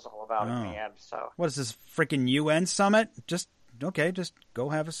this was all about in the end. So, what is this freaking UN summit? Just go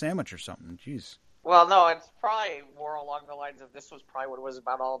have a sandwich or something. Jeez. Well, no, it's probably more along the lines of this was probably what it was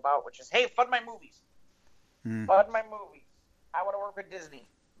all about, which is, hey, fund my movies. Fund my movies. I want to work with Disney.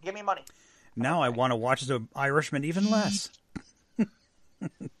 Give me money. Now I want to watch The Irishman even less.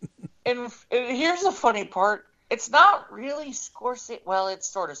 and here's the funny part. It's not really Scorsese. Well, it's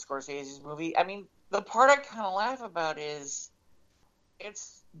sort of Scorsese's movie. I mean, the part I kind of laugh about is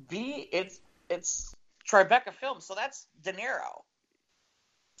it's Tribeca Films, so that's De Niro.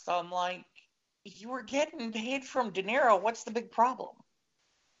 So I'm like, you were getting paid from De Niro. What's the big problem?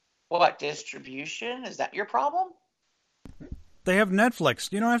 What, distribution? Is that your problem? They have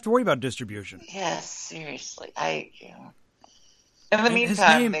Netflix. You don't have to worry about distribution. Yes, seriously. In the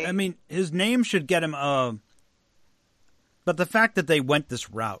meantime, his name should get him. But the fact that they went this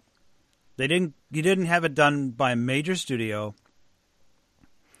route, you didn't have it done by a major studio,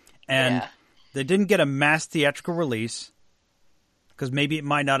 and they didn't get a mass theatrical release because maybe it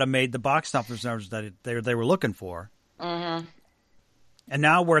might not have made the box office numbers that they were looking for. Mm-hmm. And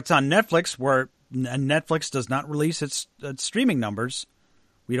now where it's on Netflix, and Netflix does not release its streaming numbers,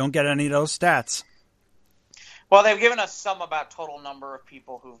 we don't get any of those stats. Well, they've given us some about total number of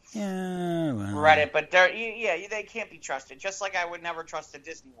people who've read it, but they can't be trusted. Just like I would never trust the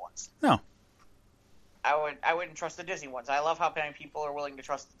Disney ones. No. I wouldn't trust the Disney ones. I love how many people are willing to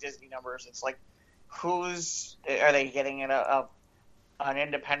trust the Disney numbers. It's like, are they getting in an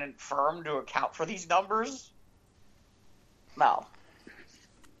independent firm to account for these numbers? No.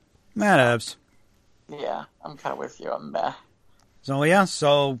 Matt Ebbs. Yeah, I'm kind of with you. I'm meh.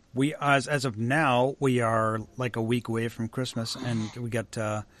 So we, as of now, we are like a week away from Christmas, and we got,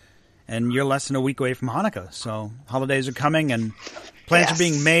 and you're less than a week away from Hanukkah. So holidays are coming, and plans are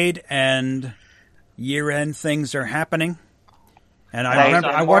being made, and year-end things are happening. And I remember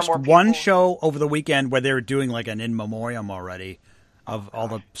I watched one show over the weekend where they were doing like an in memoriam already of all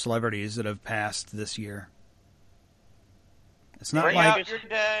the celebrities that have passed this year. It's not Bring like out your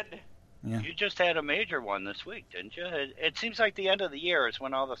dead. Yeah. You just had a major one this week, didn't you? It seems like the end of the year is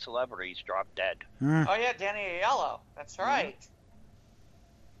when all the celebrities drop dead. Mm. Oh, yeah, Danny Aiello. That's right.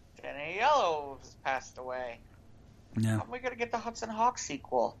 Danny Aiello has passed away. Yeah. How are we going to get the Hudson Hawk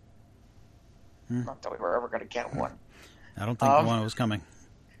sequel? Not that we were ever going to get one. I don't think one was coming.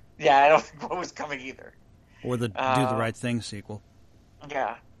 Yeah, I don't think one was coming either. Or the Do the Right Thing sequel.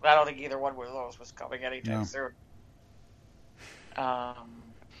 Yeah, I don't think either one of those was coming anytime soon.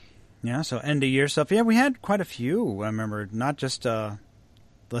 Yeah, so end of year stuff. Yeah, we had quite a few. I remember not just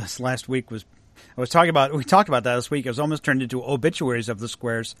this last week was. We talked about that this week. It was almost turned into obituaries of the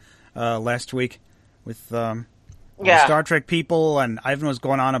squares last week with the Star Trek people, and Ivan was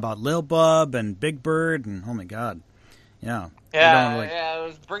going on about Lil Bub and Big Bird, and oh my god, yeah. It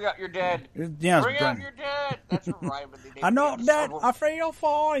was Bring Out Your Dead. Yeah, Bring Out Your Dead. That's what Ryan would be. I'm not dead. I feel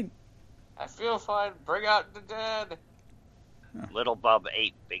fine. I feel fine. Bring out the dead. Little Bub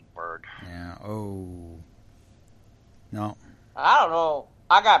ate Big Bird. Yeah. Oh. No. I don't know.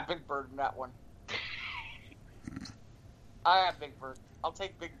 I got Big Bird in that one. I got Big Bird. I'll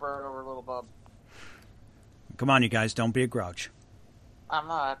take Big Bird over Little Bub. Come on, you guys. Don't be a grouch. I'm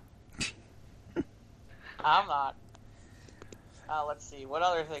not. I'm not. Let's see. What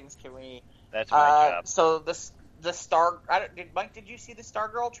other things can we... That's my job. So the Star... Mike, did you see the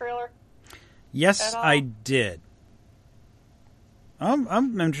Stargirl trailer? Yes, I did.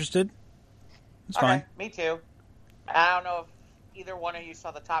 I'm interested. It's fine. Me too. I don't know if either one of you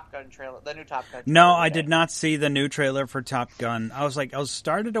saw the Top Gun trailer, the new Top Gun trailer. No, I did not see the new trailer for Top Gun. I was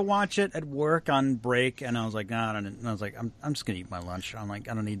started to watch it at work on break, and I was like, nah, and I was like, I'm just gonna eat my lunch. I'm like,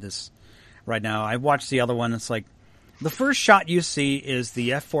 I don't need this right now. I watched the other one. It's like the first shot you see is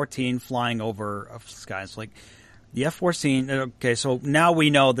the F-14 flying over the sky. It's like the F-14. Okay, so now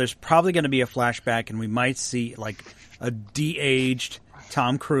we know there's probably going to be a flashback, and we might see like a de-aged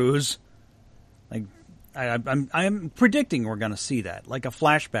Tom Cruise. Like I'm predicting we're going to see that, like a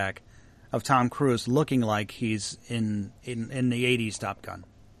flashback of Tom Cruise looking like he's in the 80s Top Gun.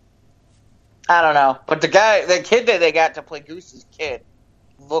 I don't know, but the kid that they got to play Goose's kid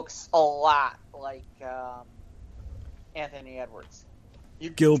looks a lot like Anthony Edwards.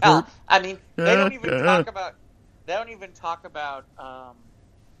 Gilbert. I mean, they don't even talk about. They don't even talk about.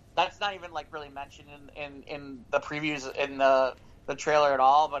 That's not even like really mentioned in the previews in the trailer at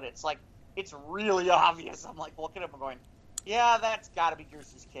all. But it's like it's really obvious. I'm like looking at him and going, "Yeah, that's got to be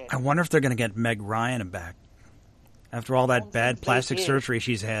Goose's kid." I wonder if they're going to get Meg Ryan back after all that bad plastic surgery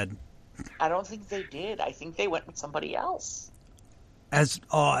she's had. I don't think they did. I think they went with somebody else. As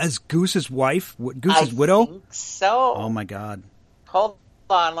Goose's wife, Goose's widow. I think so. Oh my god. Hold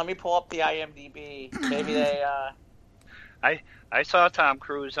on, let me pull up the IMDb. Maybe they. I saw Tom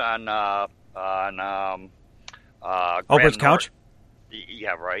Cruise on Oprah's couch.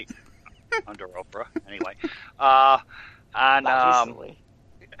 Yeah, right. Under Oprah, anyway. On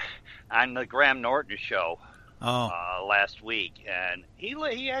the Graham Norton show. Last week, and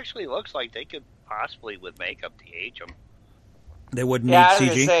he actually looks like they could possibly with makeup de-age him. They wouldn't need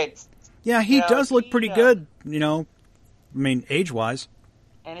CG. He does look pretty good. I mean, age-wise.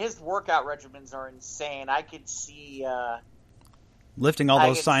 And his workout regimens are insane. I could see lifting all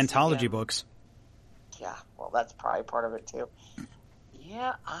those Scientology books. Yeah, well, that's probably part of it too.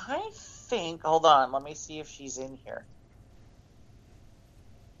 Yeah, I think. Hold on, let me see if she's in here.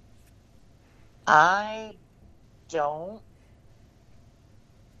 I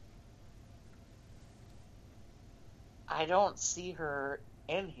don't see her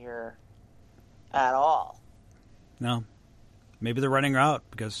in here at all. No. Maybe they're running her out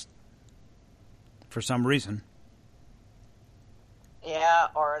because for some reason. Yeah,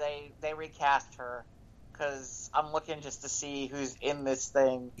 or they recast her because I'm looking just to see who's in this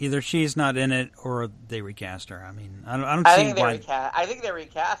thing. Either she's not in it or they recast her. I mean, I don't see why. I think they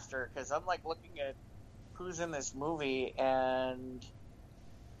recast her because I'm like looking at who's in this movie, and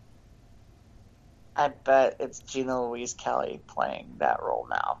I bet it's Gina Louise Kelly playing that role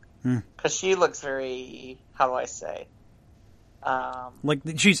now. Because she looks very, how do I say? Like,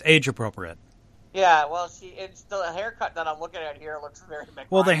 she's age appropriate. Yeah, well, it's the haircut that I'm looking at here looks very Meg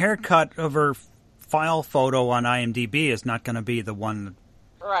Well, the Ryan. haircut of her file photo on IMDb is not going to be the one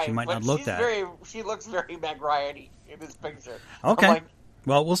right, she might not look at. She looks very Meg Ryan in this picture. Okay. Like,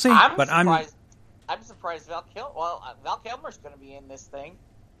 well, we'll see. I'm but surprised Val Kilmer's going to be in this thing.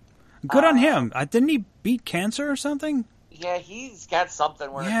 Good on him. Didn't he beat cancer or something? Yeah, he's got something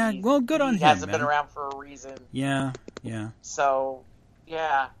where good on him. He hasn't been around for a reason. Yeah. So,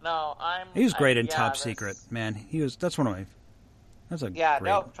 yeah, no, he was great in Top Secret, man. That's one of my. That's a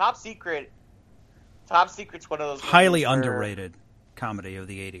Top Secret. Top Secret's one of those highly underrated comedy of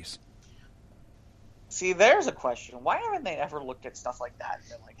the 80s. See, there's a question. Why haven't they ever looked at stuff like that and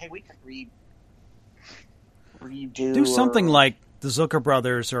been like, hey, we could redo something like the Zucker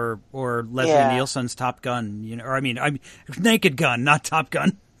Brothers or Leslie Nielsen's Top Gun, Naked Gun, not Top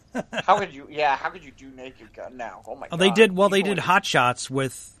Gun. How could you do Naked Gun now? Oh my god. They did Hot Shots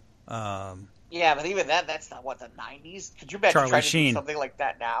with but even that's not the 90s. Could you imagine Charlie trying Sheen. to do something like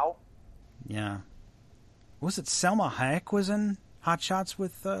that now? Yeah. Was it Selma Hayek was in Hot Shots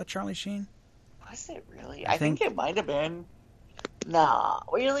with Charlie Sheen? Was it really? I think it might have been. Nah,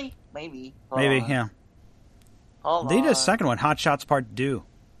 really? Maybe. Yeah. They did a second one, Hot Shots Part 2.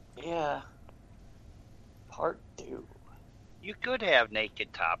 Yeah. Part 2. You could have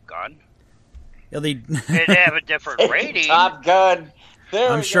Naked Top Gun. Yeah, it'd have a different rating. Top Gun.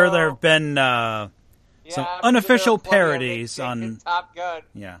 I'm sure there have been some unofficial parodies on Top Gun.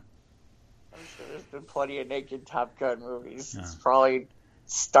 Yeah. I'm sure there's been plenty of Naked Top Gun movies. Yeah. It's probably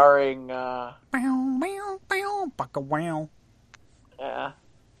starring Yeah.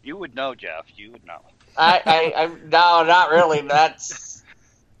 You would know, Jeff. You would know. No, not really. That's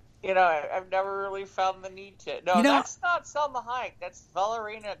I've never really found the need to. No, that's not Selma Hayek. That's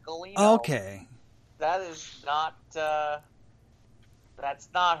Valerina Golino. Okay. That is not. That's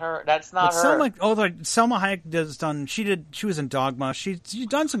not her. That's not her. Selma Hayek she was in Dogma. She's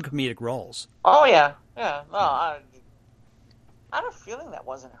done some comedic roles. Oh yeah. No, I had a feeling that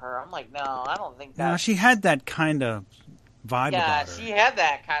wasn't her. I'm like, no, I don't think that. No, she had that kind of vibe about her. Yeah, she had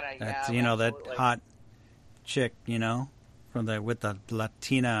that kind of. That hot chick, with the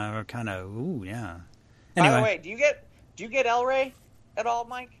Latina kind of. Ooh, yeah. Anyway, by the way, do you get El Rey at all,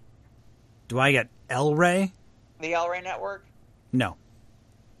 Mike? Do I get El Rey? The El Rey Network? No.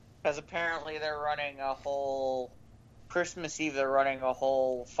 Because apparently they're running a whole Christmas Eve. They're running a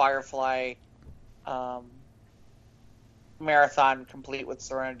whole Firefly marathon, complete with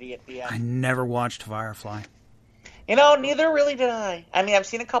Serenity at the end. I never watched Firefly. Neither really did I. I mean, I've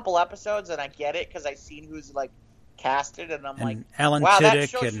seen a couple episodes and I get it because I've seen who's casted, and I'm like, Alan wow, Tudyk that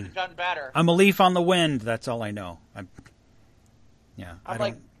show should have done better. I'm a leaf on the wind. That's all I know.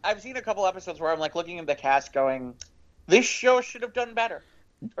 I've seen a couple episodes where I'm looking at the cast, going, this show should have done better.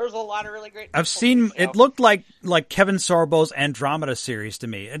 There's a lot of really great. I've seen it looked like Kevin Sorbo's Andromeda series to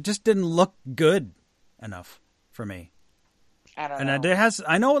me. It just didn't look good enough for me. I don't know.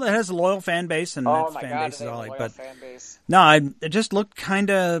 I know that has a loyal fan base, and that fan base is all but fan base. No, it just looked kind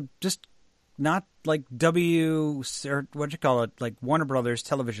of just not like or what you call it, like Warner Brothers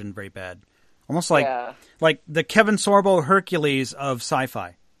television, very bad. Almost like the Kevin Sorbo Hercules of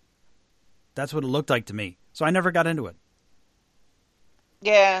sci-fi. That's what it looked like to me. So I never got into it.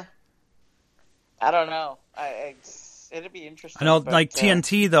 Yeah, I don't know. It'd be interesting. I know,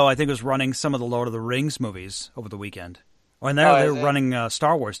 TNT though, I think was running some of the Lord of the Rings movies over the weekend. And they're running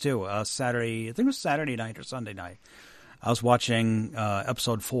Star Wars too. Saturday, I think it was Saturday night or Sunday night. I was watching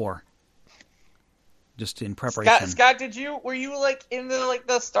episode 4, just in preparation. Scott, were you into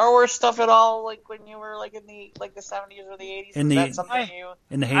the Star Wars stuff at all? When you were in the 70s or the 80s? In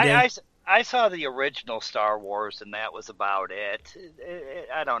the heyday. I saw the original Star Wars, and that was about it.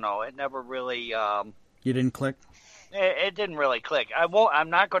 I don't know. It never really. You didn't click? It didn't really click.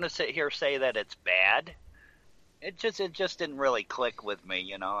 I'm not going to sit here and say that it's bad. It just didn't really click with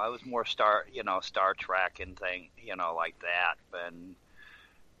me. I was more Star Trek and thing, like that. And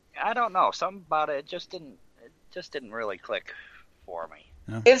I don't know, something about it just didn't really click for me.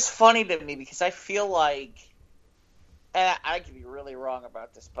 Yeah. It's funny to me because I feel like. And I could be really wrong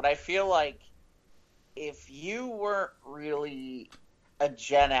about this, but I feel like if you weren't really a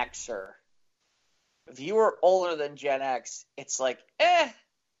Gen Xer, if you were older than Gen X, it's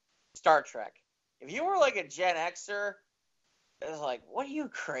Star Trek. If you were a Gen Xer, it's what are you,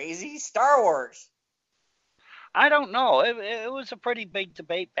 crazy? Star Wars. I don't know. It was a pretty big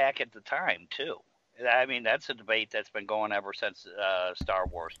debate back at the time, too. I mean, that's a debate that's been going ever since Star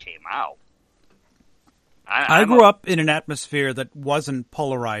Wars came out. I grew up in an atmosphere that wasn't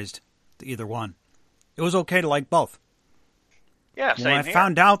polarized to either one. It was okay to like both. Yeah, when I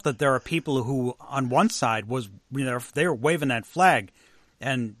found out that there are people who, on one side, they were waving that flag,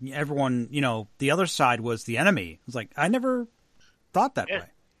 and everyone, the other side was the enemy. It's like, I never thought that way.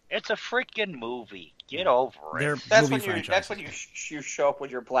 It's a freaking movie. Get over it. That's when you show up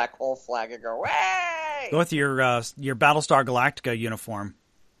with your black hole flag and go, hey! Go with your Battlestar Galactica uniform.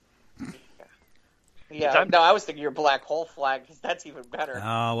 Yeah, no, I was thinking your black hole flag, because that's even better.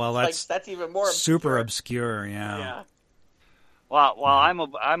 Oh, well, that's even more super obscure, yeah. Well,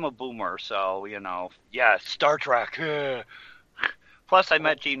 I'm a boomer, so, Star Trek. Plus, I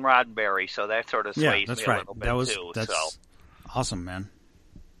met Gene Roddenberry, so that sort of sways me a little bit, too. That's awesome, man.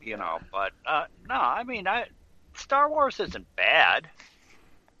 But, no, I mean, Star Wars isn't bad,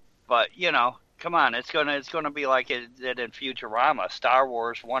 but, come on, it's gonna be like it did in Futurama, Star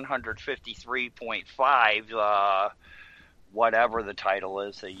Wars 153.5, whatever the title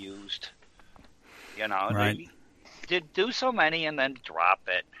is they used. Right. They did do so many and then drop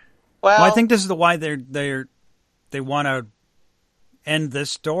it. Well, I think this is why they want to end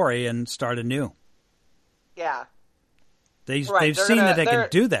this story and start anew. Yeah. They've seen that they can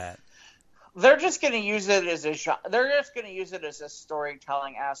do that. They're just going to use it as a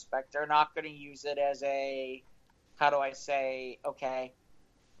storytelling aspect. They're not going to use it as a,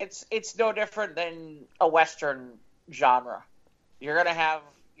 it's no different than a Western genre. You're going to have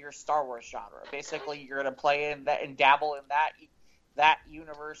your Star Wars genre. Basically, you're going to play in that and dabble in that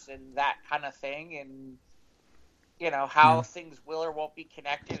universe and that kind of thing. And, how things will or won't be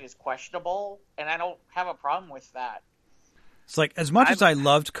connected is questionable. And I don't have a problem with that. It's like, as much as I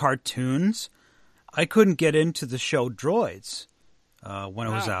loved cartoons, I couldn't get into the show Droids when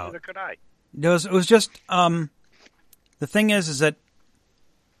it was out. Neither could I. It was just, the thing is that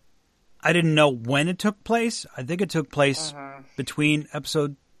I didn't know when it took place. I think it took place between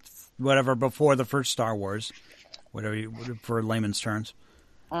episode, before the first Star Wars, for layman's terms.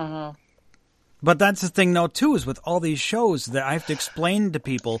 But that's the thing, though, too, is with all these shows that I have to explain to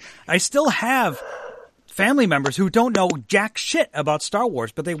people. I still have family members who don't know jack shit about Star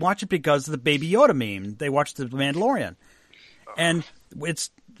Wars, but they watch it because of the Baby Yoda meme. They watch The Mandalorian. And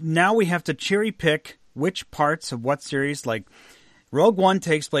now we have to cherry pick which parts of what series, like Rogue One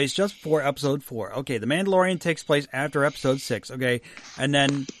takes place just before episode 4. Okay, The Mandalorian takes place after episode 6. Okay, and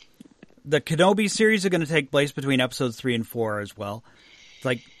then the Kenobi series are going to take place between episodes 3 and 4 as well. It's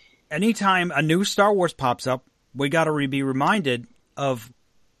like, anytime a new Star Wars pops up, we got to be reminded of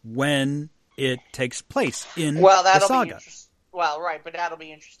when it takes place in the saga. But that'll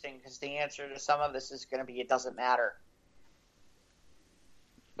be interesting because the answer to some of this is going to be it doesn't matter.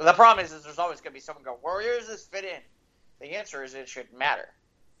 But the problem is there's always going to be someone go, where does this fit in? The answer is it shouldn't matter.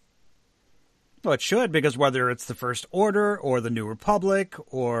 Well, it should, because whether it's the First Order or the New Republic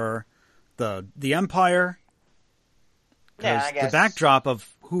or the Empire, I guess the backdrop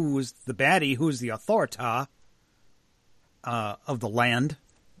of who's the baddie, who's the authorita of the land.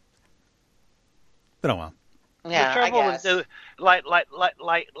 But oh well. Yeah, the trouble I guess. Is,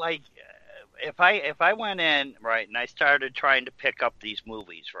 if I went in, right, and I started trying to pick up these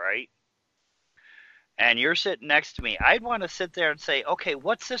movies, right, and you're sitting next to me, I'd want to sit there and say, okay,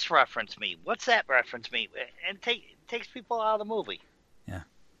 what's this reference mean? What's that reference mean? And takes people out of the movie. Yeah.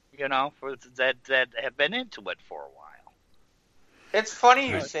 For that have been into it for a while. It's funny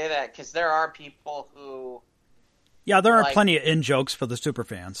you say that because there are people who. Yeah, there are plenty of in-jokes for the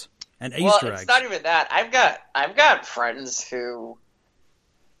superfans. And Easter eggs. It's not even that. I've got friends who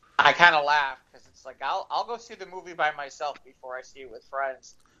I kind of laugh because it's like I'll go see the movie by myself before I see it with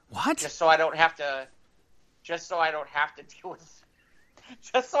friends. What? Just so I don't have to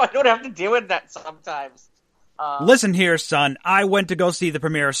deal with that sometimes. Listen here, son. I went to go see the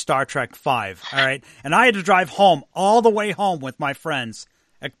premiere of Star Trek V, all right? And I had to drive home all the way home with my friends,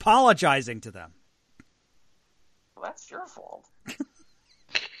 apologizing to them. Well, that's your fault.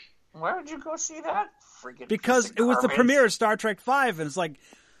 Why would you go see that? Because it was the premiere of Star Trek V, and it's like,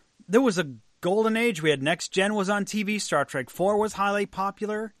 there was a golden age. We had Next Gen was on TV. Star Trek 4 was highly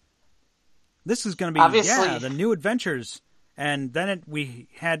popular. This is going to be, the new adventures. And then we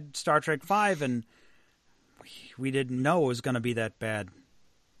had Star Trek V, and we didn't know it was going to be that bad.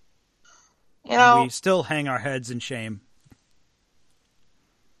 We still hang our heads in shame.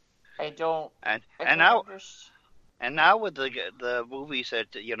 And now with the movies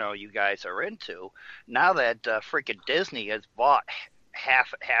that you guys are into, now that freaking Disney has bought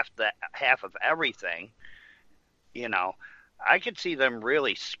half of everything, I could see them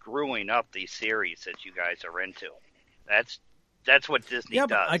really screwing up these series that you guys are into. That's what Disney does.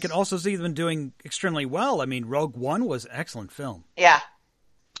 But I could also see them doing extremely well. I mean, Rogue One was an excellent film. Yeah.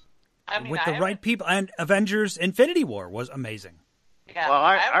 With the right people, and Avengers Infinity War was amazing. Yeah, well,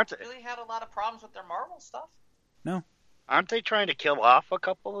 I haven't really had a lot of problems with their Marvel stuff. No. Aren't they trying to kill off a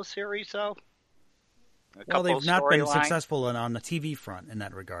couple of series, though? Well, they've not been successful on the TV front in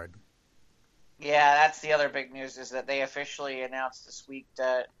that regard. Yeah, that's the other big news, is that they officially announced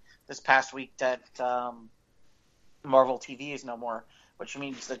this past week that Marvel TV is no more, which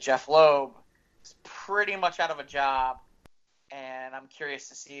means that Jeff Loeb is pretty much out of a job, and I'm curious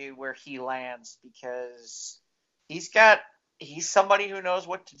to see where he lands, because he's somebody who knows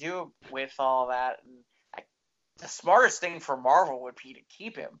what to do with all that. And the smartest thing for Marvel would be to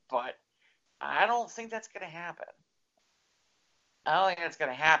keep him, but I don't think that's going to happen.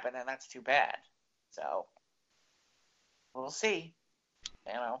 And that's too bad. So, we'll see.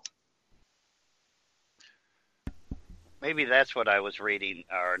 You know. Maybe that's what I was reading,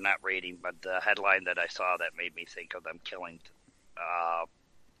 or not reading, but the headline that I saw that made me think of them killing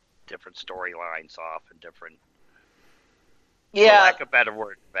different storylines off and different, for lack of a better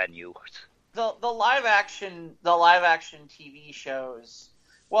word, venues. The live action TV shows.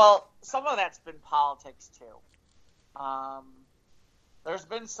 Well, some of that's been politics too. There's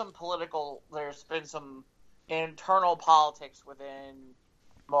been some internal politics within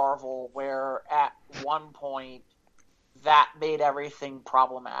Marvel where at one point that made everything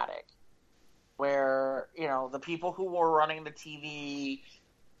problematic. Where, the people who were running the TV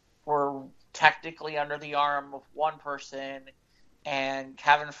were technically under the arm of one person, and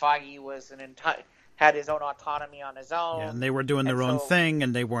Kevin Feige was had his own autonomy on his own. Yeah, and they were doing their own thing,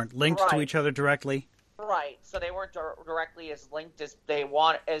 and they weren't linked to each other directly. Right, so they weren't directly as linked as they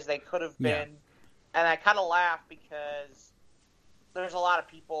could have been. Yeah. And I kind of laugh because there's a lot of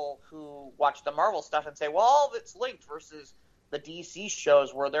people who watch the Marvel stuff and say, well, all of it's linked, versus the DC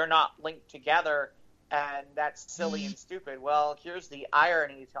shows where they're not linked together, and that's silly and stupid. Well, here's the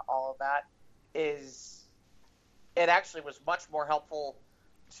irony to all of that, is it actually was much more helpful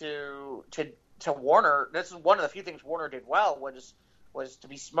to Warner. This is one of the few things Warner did well, was to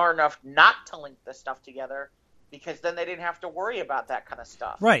be smart enough not to link this stuff together, because then they didn't have to worry about that kind of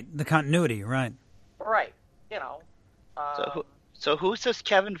stuff. Right, the continuity, right. Right, So who's this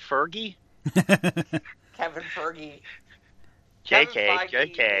Kevin Feige? Kevin Feige.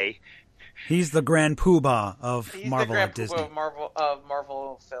 JK. He's the grand poobah of Marvel at Disney. He's the grand poobah of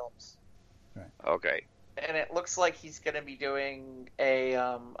Marvel films. Right. Okay. And it looks like he's going to be doing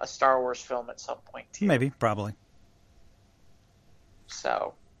a Star Wars film at some point too. Maybe, probably.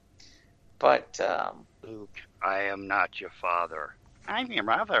 So, but Luke, I am not your father. I'm your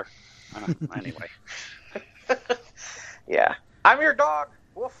mother. Anyway. Yeah. I'm your dog.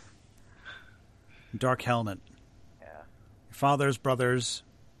 Woof. Dark Helmet. Yeah. Your father's brother's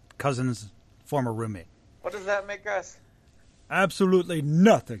cousin's former roommate. What does that make us? Absolutely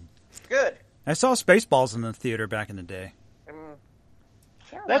nothing. Good. I saw Spaceballs in the theater back in the day.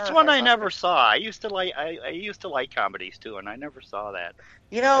 That's one I never saw. I used to like comedies too, and I never saw that.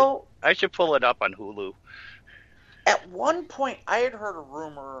 I should pull it up on Hulu. At one point, I had heard a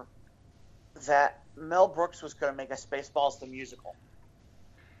rumor that Mel Brooks was going to make a Spaceballs the musical.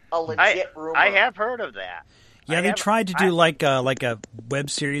 A legit rumor. I have heard of that. Yeah, they tried to do like a web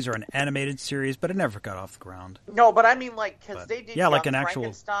series or an animated series, but it never got off the ground. No, but I mean, because they did like an actual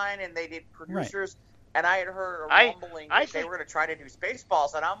Frankenstein, and they did Producers, and I had heard a rumbling that they were going to try to do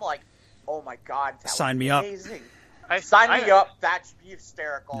Spaceballs, and I'm like, oh my god, that sign me amazing. Sign me up. That'd be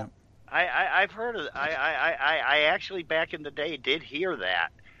hysterical. No. I've heard of. I actually back in the day did hear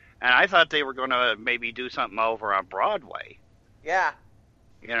that, and I thought they were going to maybe do something over on Broadway. Yeah.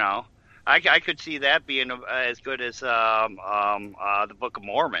 I could see that being as good as the Book of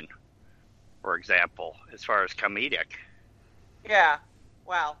Mormon, for example, as far as comedic. Yeah.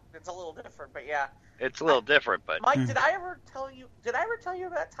 Well, it's a little different, but yeah. It's a little different, but Mike, did I ever tell you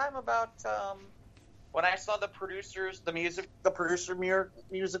that time about when I saw the Producer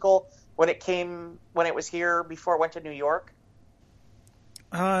musical when it was here before it went to New York?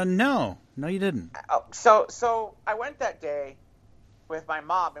 No, you didn't. So I went that day with my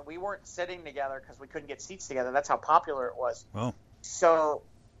mom, and we weren't sitting together because we couldn't get seats together. That's how popular it was. Oh. So,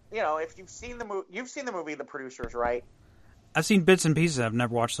 if you've seen the movie The Producers, right? I've seen bits and pieces. I've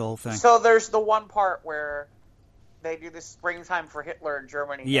never watched the whole thing. So there's the one part where they do the Springtime for Hitler in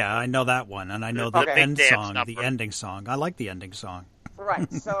Germany. Yeah, I know that one, and I know the end song, the ending song. I like the ending song.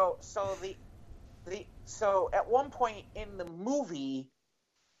 Right. So at one point in the movie,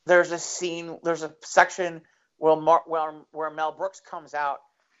 there's a section where Mel Brooks comes out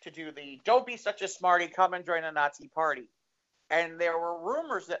to do the "Don't be such a smarty, come and join a Nazi party," and there were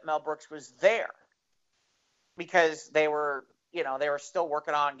rumors that Mel Brooks was there because they were still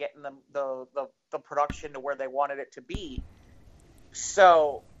working on getting the production to where they wanted it to be.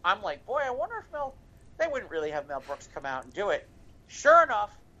 So I'm like, boy, I wonder if they wouldn't really have Mel Brooks come out and do it. Sure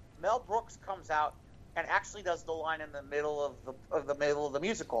enough, Mel Brooks comes out and actually does the line in the middle of the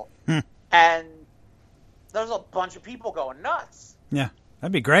musical, and there's a bunch of people going nuts. Yeah,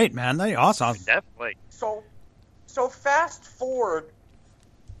 that'd be great, man. That'd be awesome. Definitely. So fast forward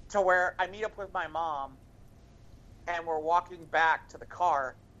to where I meet up with my mom, and we're walking back to the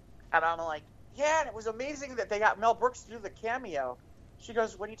car, and I'm like, yeah, and it was amazing that they got Mel Brooks to do the cameo. She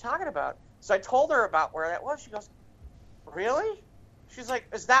goes, what are you talking about? So I told her about where that was. She goes, really? She's like,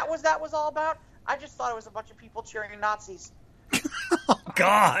 is that what that was all about? I just thought it was a bunch of people cheering Nazis. Oh,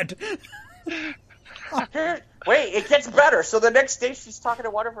 God. Wait, it gets better. So the next day she's talking to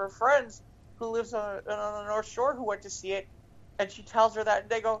one of her friends who lives on the North Shore who went to see it, and she tells her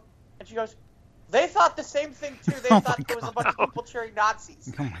that, and she goes, they thought the same thing too. They thought there was a bunch of people cheering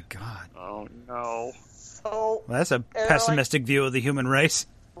Nazis. Oh my God. Oh no. So well, that's a pessimistic view of the human race.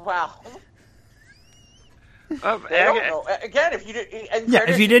 Wow. I don't know. Again, if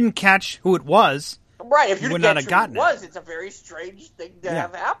you didn't catch who it was, right? If you would didn't not have catch gotten who it was, it's a very strange thing to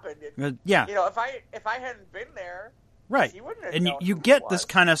have happened. Yeah. If I hadn't been there, right? She wouldn't have and known you who get it this was.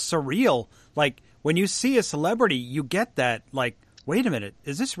 kind of surreal, like when you see a celebrity, you get that, like, wait a minute,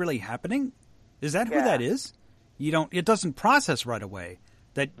 is this really happening? Is that who that is? It doesn't process right away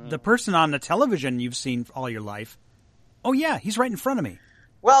that the person on the television you've seen all your life. Oh yeah, he's right in front of me.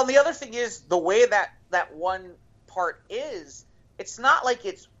 Well, the other thing is the way that one part is. It's not like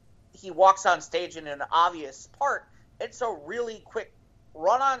he walks on stage in an obvious part. It's a really quick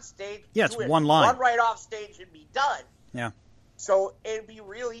run on stage. Yeah, it's one line. Run right off stage and be done. Yeah. So it'd be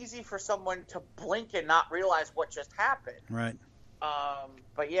real easy for someone to blink and not realize what just happened. Right.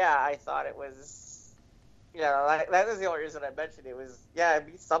 But yeah, I thought it was, that was the only reason I mentioned it was, it'd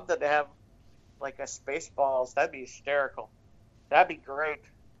be something to have like a Spaceballs. That'd be hysterical. That'd be great.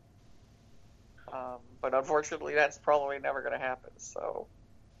 But unfortunately, that's probably never going to happen. So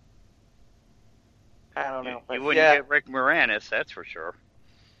I don't know. But you wouldn't get Rick Moranis, that's for sure.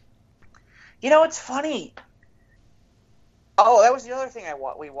 It's funny. Oh, that was the other thing I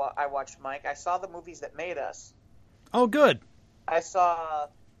watched, Mike. I saw the movies that made us. Oh, good. I saw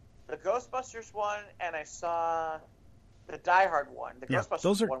the Ghostbusters one, and I saw the Die Hard one. The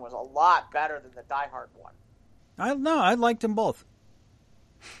Ghostbusters one was a lot better than the Die Hard one. I liked them both,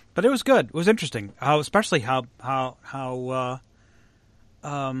 but it was good. It was interesting, especially how the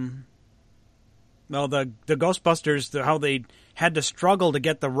Ghostbusters, how they had to struggle to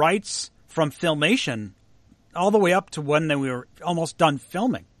get the rights from Filmation all the way up to when they were almost done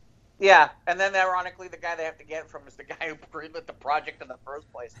filming. Yeah, and then ironically, the guy they have to get from is the guy who greenlit the project in the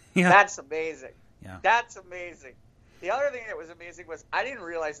first place. Yeah. That's amazing. Yeah. That's amazing. The other thing that was amazing was I didn't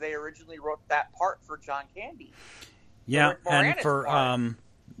realize they originally wrote that part for John Candy. Yeah, and for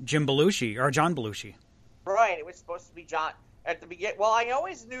Jim Belushi, or John Belushi. Right, it was supposed to be John at the beginning. Well, I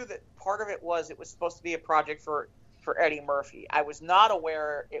always knew that part of it was supposed to be a project for Eddie Murphy. I was not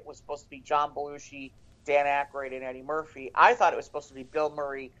aware it was supposed to be John Belushi, Dan Aykroyd, and Eddie Murphy. I thought it was supposed to be Bill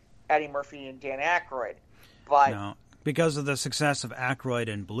Murray, Eddie Murphy, and Dan Aykroyd. But no, because of the success of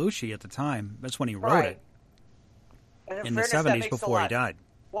Aykroyd and Belushi at the time, that's when he wrote it. And in the 70s before he died.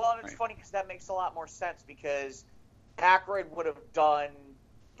 Well, and it's funny because that makes a lot more sense because Aykroyd would have done,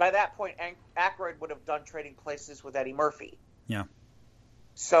 by that point, Aykroyd would have done Trading Places with Eddie Murphy. Yeah.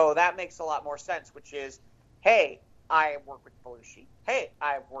 So that makes a lot more sense, which is, hey, I work with Belushi. Hey,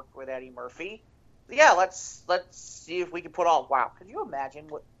 I've worked with Eddie Murphy. Yeah, let's see if we can put all. Wow, can you imagine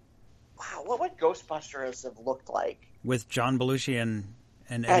what would Ghostbusters have looked like with John Belushi and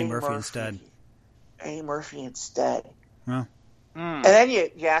Eddie Murphy instead? Eddie Murphy instead. Well, and then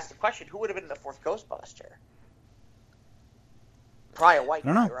you ask the question: who would have been the fourth Ghostbuster? Probably a white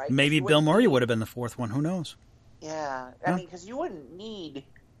guy, right? Maybe Bill Murray would have been the fourth one. Who knows? Yeah, I mean, because you wouldn't need.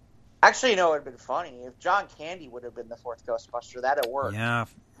 Actually, it would have been funny if John Candy would have been the fourth Ghostbuster. That'd have worked. Yeah.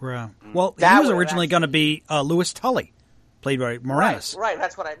 Well, he was originally going to be Louis Tully, played by Moranis. Right,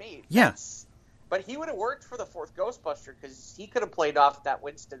 that's what I mean. Yeah. But he would have worked for the fourth Ghostbuster because he could have played off that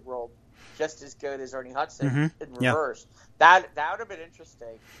Winston role just as good as Ernie Hudson in reverse. Yeah. That would have been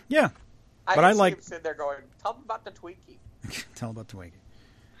interesting. Yeah. I like him sitting there going, tell him about the Twinkie. Tell him about the Twinkie.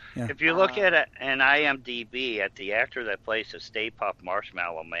 Yeah. If you look at an IMDb at the actor that plays the Stay Puft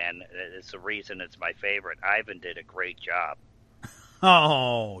Marshmallow Man, it's the reason it's my favorite. Ivan did a great job.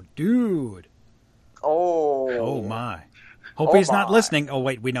 Oh, dude. Oh my! Hope he's not listening. Oh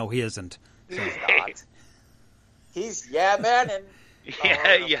wait, we know he isn't. He's not. He's man and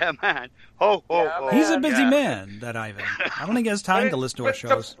man. Ho ho ho. He's a busy man, that Ivan. I don't think he has time to listen to our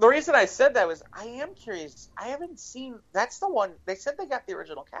shows. The reason I said that was I am curious. I haven't seen. That's the one. They said they got the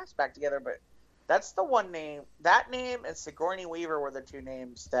original cast back together, but that's the one name. That name and Sigourney Weaver were the two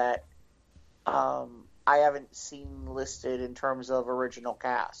names that I haven't seen listed in terms of original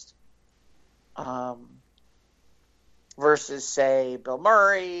cast. Versus, say, Bill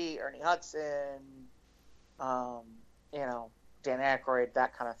Murray, Ernie Hudson, Dan Aykroyd,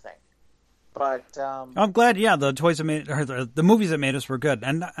 that kind of thing. But I'm glad. Yeah, the toys that made, or the movies that made us were good.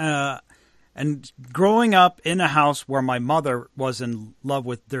 And growing up in a house where my mother was in love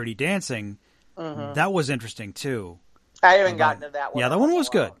with Dirty Dancing, that was interesting too. I haven't gotten to that one. Yeah, that one was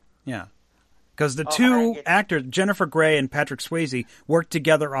good. Yeah, because the two actors, Jennifer Grey and Patrick Swayze, worked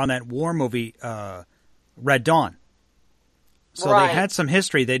together on that war movie, Red Dawn. So they had some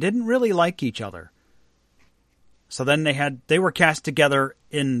history. They didn't really like each other. So then they were cast together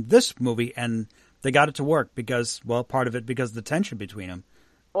in this movie, and they got it to work because part of it because of the tension between them.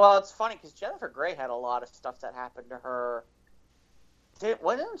 Well, it's funny because Jennifer Grey had a lot of stuff that happened to her.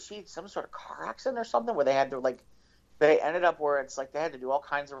 Wasn't she some sort of car accident or something where they had to they ended up where it's like they had to do all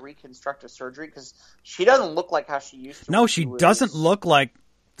kinds of reconstructive surgery because she doesn't look like how she used to. No, she doesn't look like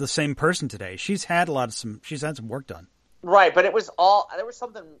the same person today. She's had she's had some work done. Right, but there was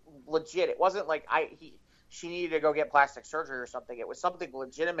something legit. It wasn't like she needed to go get plastic surgery or something. It was something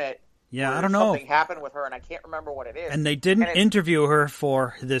legitimate. Yeah, I don't know. Something happened with her, and I can't remember what it is. And they didn't interview her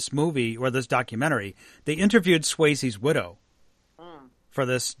for this movie or this documentary. They interviewed Swayze's widow for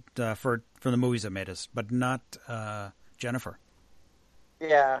this for the movies that made us, but not Jennifer.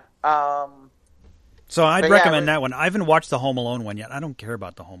 Yeah. So I'd recommend that one. I haven't watched the Home Alone one yet. I don't care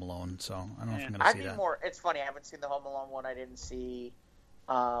about the Home Alone, so I don't know if I'm going to see that. It's funny. I haven't seen the Home Alone one. I didn't see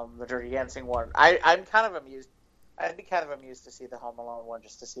the Dirty Dancing one. I'm kind of amused. I'd be kind of amused to see the Home Alone one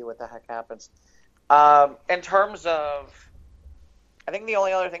just to see what the heck happens. In terms of, I think the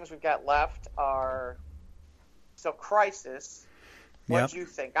only other things we've got left are, Crisis. What do you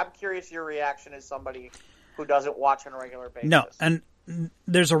think? I'm curious your reaction as somebody who doesn't watch on a regular basis. No, and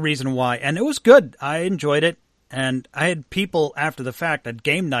there's a reason why. And it was good. I enjoyed it. And I had people after the fact at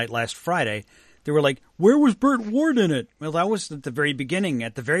game night last Friday. They were like, where was Burt Ward in it? Well, that was at the very beginning,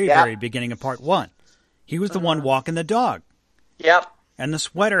 very beginning of part one. He was the one walking the dog. Yep. And the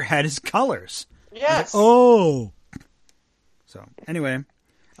sweater had his colors. Yes. So anyway,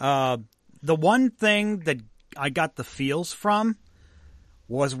 the one thing that I got the feels from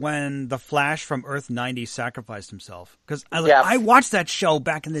was when the Flash from Earth 90 sacrificed himself. Because I watched that show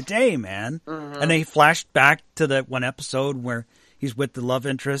back in the day, man. Mm-hmm. And they flashed back to that one episode where he's with the love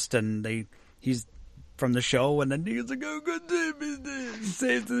interest and he's from the show, and then he's like, "Oh, good day, Mr.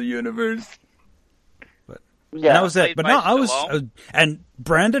 Saves the universe." But that was it. But no, I was and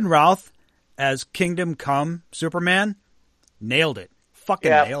Brandon Routh as Kingdom Come Superman nailed it. Fucking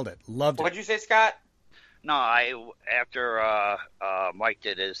nailed it. Loved it. What'd you say, Scott? No, after Mike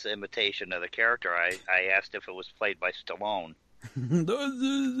did his imitation of the character, I asked if it was played by Stallone.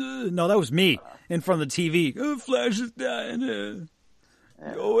 No, that was me in front of the TV. Oh, Flash is dying.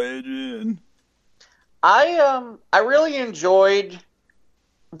 Go, Adrian. I really enjoyed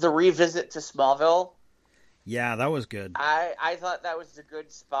the revisit to Smallville. Yeah, that was good. I thought that was a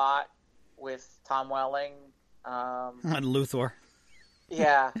good spot with Tom Welling. And Luthor.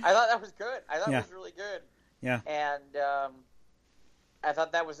 Yeah, I thought that was good. I thought it was really good. Yeah. And I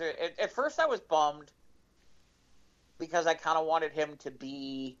thought that was it. At first I was bummed because I kind of wanted him to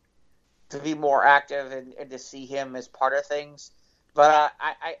be more active and to see him as part of things. But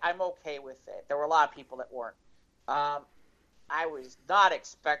I'm okay with it. There were a lot of people that weren't. I was not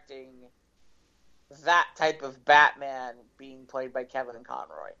expecting that type of Batman being played by Kevin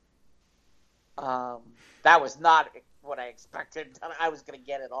Conroy. That was not what I expected I was going to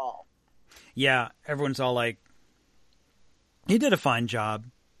get at all. Yeah, everyone's all like, he did a fine job.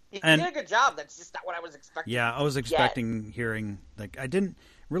 He did a good job. That's just not what I was expecting. Yeah, I was expecting hearing, I didn't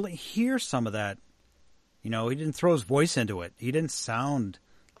really hear some of that. He didn't throw his voice into it. He didn't sound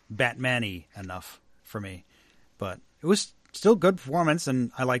Batman-y enough for me. But it was still good performance,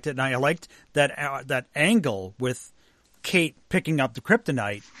 and I liked it. And I liked that angle with Kate picking up the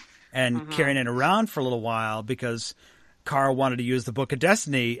kryptonite and carrying it around for a little while because Kara wanted to use the Book of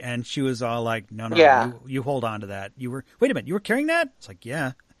Destiny, and she was all like, no, you hold on to that. Wait a minute, you were carrying that? It's like,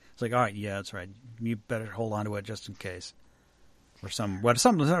 yeah. It's like, all right, yeah, that's right. You better hold on to it just in case. Or something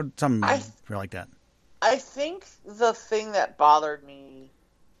like that. I think the thing that bothered me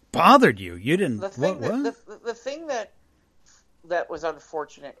bothered you. You didn't. The thing what? The thing that was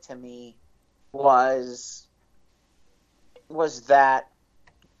unfortunate to me was that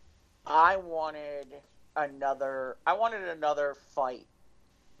I wanted another fight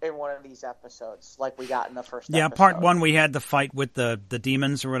in one of these episodes, like we got in the first. Yeah, episode. part 1 we had the fight with the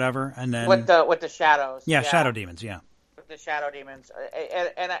demons or whatever, and then with the shadows. Yeah, shadow demons. Yeah, with the shadow demons,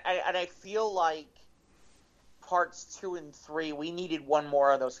 and I feel like parts 2 and 3 we needed one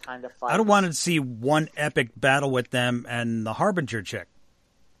more of those kind of fights. I wanted to see one epic battle with them and the Harbinger chick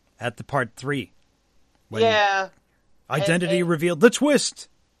at the part 3. Yeah, identity revealed. The twist.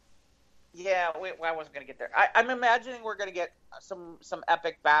 Yeah, I wasn't going to get there. I'm imagining we're going to get some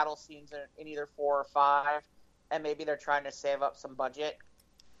epic battle scenes in either 4 or 5, and maybe they're trying to save up some budget.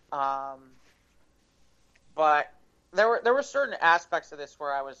 But there were certain aspects of this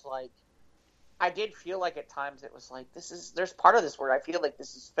where I was like, I did feel like at times it was like, there's part of this where I feel like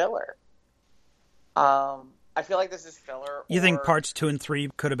this is filler. I feel like this is filler. You think parts 2 and 3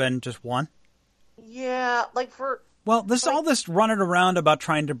 could have been just 1? Yeah, Well, all this running around about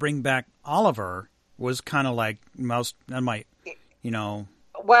trying to bring back Oliver was kind of like most.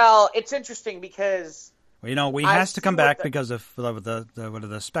 Well, it's interesting because he has to come back because of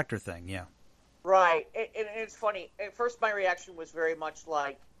the Spectre thing. Yeah, right. And it's funny. At first, my reaction was very much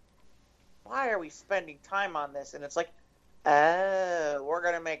like, "Why are we spending time on this?" And it's like, "Oh, we're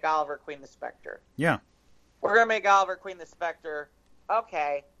gonna make Oliver Queen the Spectre." Yeah, we're gonna make Oliver Queen the Spectre.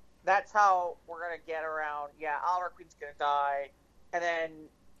 Okay. That's how we're going to get around. Yeah, Oliver Queen's going to die. And then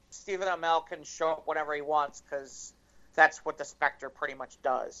Stephen Amell can show up whenever he wants because that's what the Spectre pretty much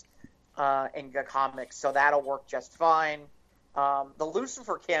does in the comics. So that'll work just fine. The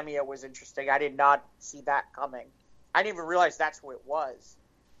Lucifer cameo was interesting. I did not see that coming. I didn't even realize that's who it was.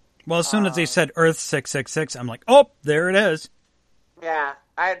 Well, as soon as they said Earth 666, I'm like, oh, there it is. Yeah,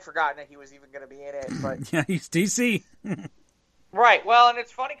 I had forgotten that he was even going to be in it. But yeah, he's DC. Right. Well, and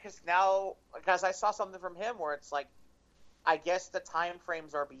it's funny because I saw something from him where it's like, I guess the time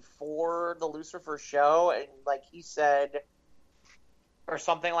frames are before the Lucifer show, and like he said, or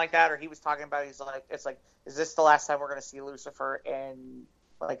something like that, or he was talking about, he's like, it's like, is this the last time we're going to see Lucifer in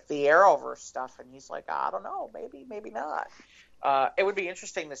like the Arrowverse stuff? And he's like, I don't know, maybe not. It would be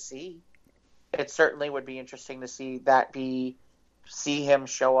interesting to see. It certainly would be interesting to see him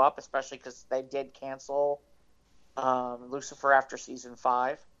show up, especially because they did cancel Lucifer after season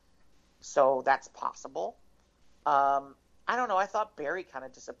 5, so that's possible. I don't know. I thought Barry kind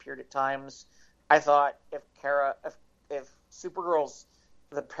of disappeared at times. I thought if Supergirl's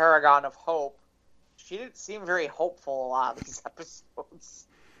the paragon of hope, she didn't seem very hopeful a lot of these episodes.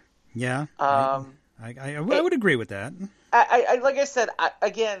 Yeah, I would agree with that. I like I said,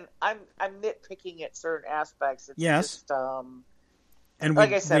 I'm nitpicking at certain aspects. It's yes. Just, and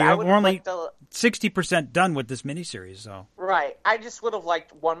like I said, we're only 60% done with this miniseries, so right. I just would have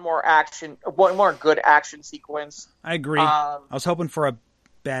liked one more good action sequence. I agree. I was hoping for a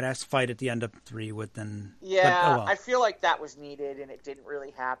badass fight at the end of 3 with them. Yeah, but, oh well. I feel like that was needed, and it didn't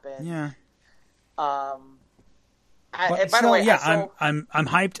really happen. Yeah. And by the way, yeah, I'm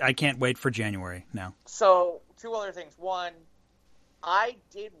hyped. I can't wait for January now. So 2 other things. One, I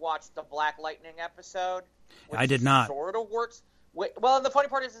did watch the Black Lightning episode. Which I did not. Sort of works. Well, and the funny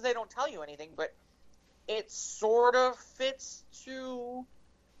part is they don't tell you anything, but it sort of fits to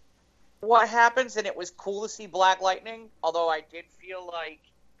what happens, and it was cool to see Black Lightning, although I did feel like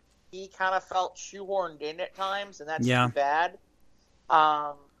he kind of felt shoehorned in at times, and that's too bad.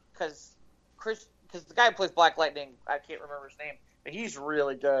 Because the guy who plays Black Lightning, I can't remember his name, but he's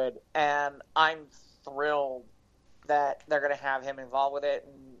really good, and I'm thrilled that they're going to have him involved with it,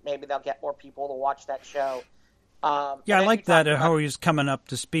 and maybe they'll get more people to watch that show. I like that how he's coming up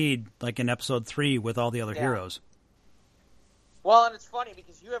to speed, like in episode 3 with all the other heroes. Well, and it's funny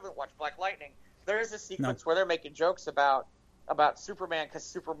because you haven't watched Black Lightning. There is a sequence where they're making jokes about Superman because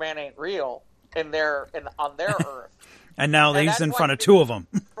Superman ain't real on their Earth. And now he's in front of 2 of them.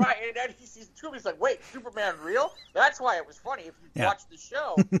 Right, and then he sees 2 of them. He's like, "Wait, Superman real?" That's why it was funny. If you watch the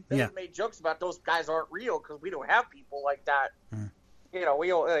show, they made jokes about those guys aren't real because we don't have people like that.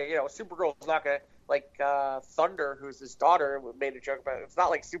 Supergirl's not gonna. Like Thunder, who's his daughter, made a joke about it. It's not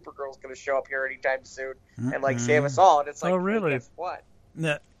like Supergirl's going to show up here anytime soon and like save us all. And it's like, oh really? Hey, guess what?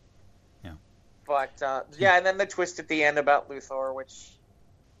 Yeah. But and then the twist at the end about Luthor, which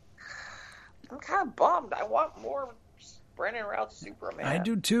I'm kind of bummed. I want more Brandon Routh Superman. I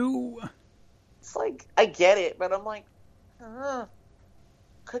do too. It's like I get it, but I'm like,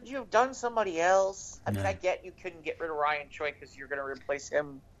 could you have done somebody else? I mean, I get you couldn't get rid of Ryan Choi because you're going to replace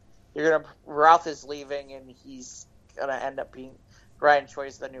him. Ralph is leaving, and he's gonna end up being Ryan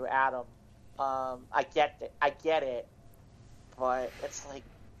Choi's the new Adam. I get it, but it's like,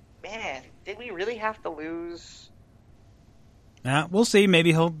 man, did we really have to lose? We'll see.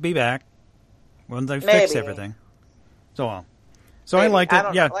 Maybe he'll be back when they fix everything. So maybe. I liked it.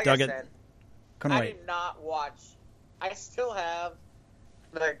 Yeah, like dug it. Couldn't wait. Did not watch. I still have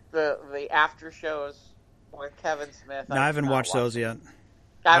the after shows with Kevin Smith. No, I haven't watched those yet.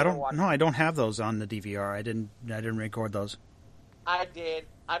 I don't have those on the DVR. I didn't record those. I did.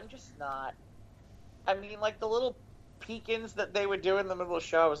 I'm just not. I mean, like the little peek-ins that they would do in the middle of the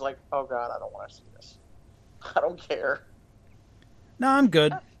show, I was like, oh god, I don't want to see this. I don't care. No, I'm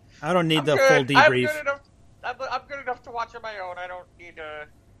good. I don't need the full debrief. I'm good enough to watch on my own. I don't need to.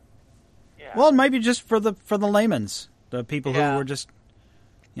 Yeah. Well, it might be just for the layman's, the people who were just,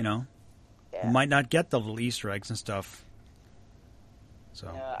 might not get the little Easter eggs and stuff. So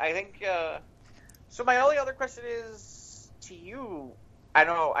I think. So my only other question is to you. I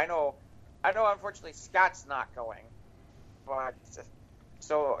know. Unfortunately, Scott's not going. But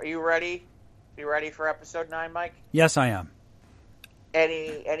so, are you ready? You ready for episode 9, Mike? Yes, I am.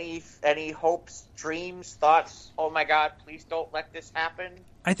 Any hopes, dreams, thoughts? Oh my God! Please don't let this happen.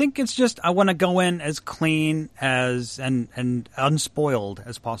 I think it's just I want to go in as clean as and unspoiled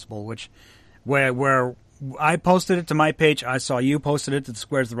as possible. Which where I posted it to my page, I saw you posted it to the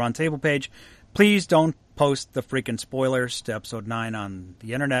Squares the Round Table page. Please don't post the freaking spoilers to episode 9 on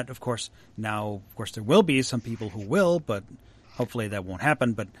the internet. Of course, there will be some people who will, but hopefully that won't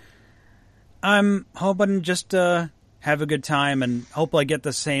happen. But I'm hoping just have a good time and hope I get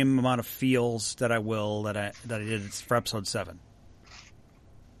the same amount of feels that I did for episode 7.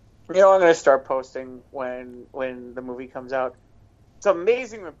 I'm going to start posting when the movie comes out. It's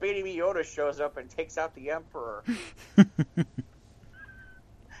amazing when Baby Yoda shows up and takes out the Emperor.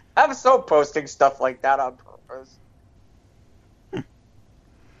 I'm so posting stuff like that on purpose.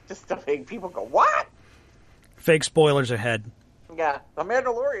 Just to make people go, what? Fake spoilers ahead. Yeah, the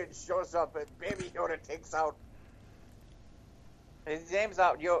Mandalorian shows up and Baby Yoda takes out... His name's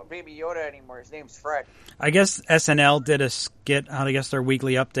not Baby Yoda anymore. His name's Fred. I guess SNL did a skit on, I guess, their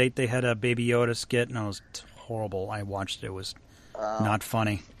weekly update. They had a Baby Yoda skit, and it was horrible. I watched it. It was not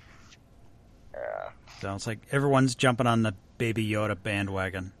funny. Yeah. So it's like everyone's jumping on the Baby Yoda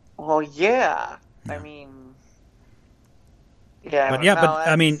bandwagon. Well, yeah. I mean... Yeah.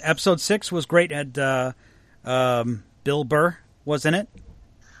 I mean, episode 6 was great. It had Bill Burr was in it.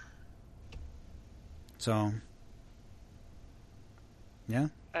 So... Yeah.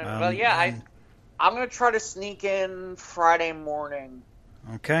 I'm going to try to sneak in Friday morning.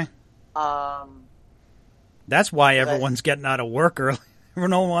 Okay. That's why everyone's getting out of work early.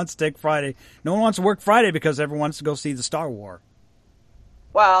 No one wants to take Friday. No one wants to work Friday because everyone wants to go see the Star Wars.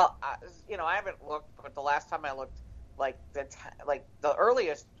 Well, I haven't looked, but the last time I looked, the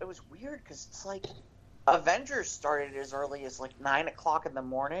earliest, it was weird because it's like Avengers started as early as 9 o'clock in the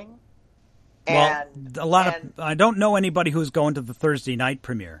morning. I don't know anybody who's going to the Thursday night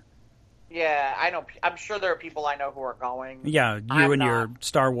premiere. Yeah, I know. I'm sure there are people I know who are going. Yeah, your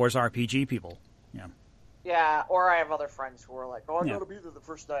Star Wars RPG people. Yeah. Yeah, or I have other friends who are like, "Oh, I'm going to be there the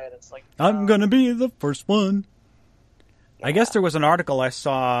first night." It's like I'm going to be the first one. Yeah. I guess there was an article I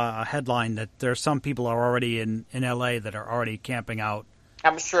saw a headline that there are some people are already in LA that are already camping out.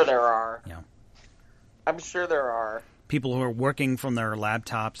 I'm sure there are. Yeah. I'm sure there are. People who are working from their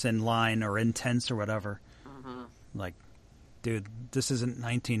laptops in line or in tents or whatever. Mm-hmm. Like, dude, this isn't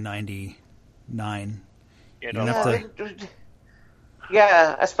 1999.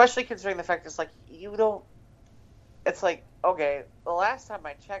 Yeah, especially considering the fact it's like, you don't... It's like, okay, the last time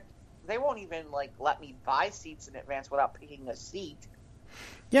I checked, they won't even, let me buy seats in advance without picking a seat.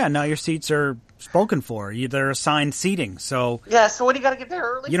 Yeah, now your seats are spoken for. They're assigned seating, so... Yeah, so what do you got to get there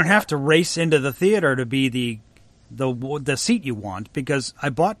early? You don't have to race into the theater to be the seat you want, because I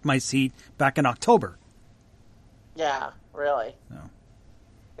bought my seat back in October. Yeah, really. No.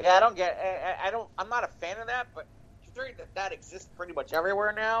 Yeah, I don't get. I'm not a fan of that, but considering that exists pretty much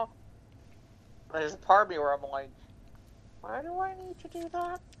everywhere now, there's a part of me where I'm like, why do I need to do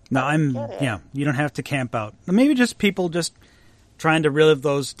that? No, you don't have to camp out. Maybe just people just trying to relive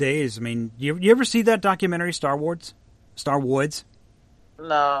those days. I mean, you ever see that documentary Star Wars?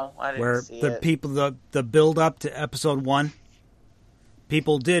 No, I didn't see it. Where the people, the build up to episode 1,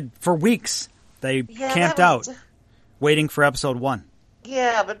 people did for weeks. They camped out, waiting for episode 1.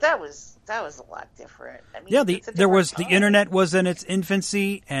 Yeah, but that was a lot different. I mean, the internet was in its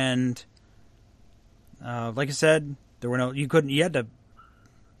infancy, and like I said, you had to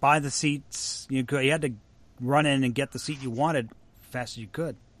buy the seats. You had to run in and get the seat you wanted as fast as you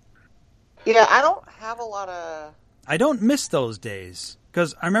could. Yeah, I don't have a lot of. I don't miss those days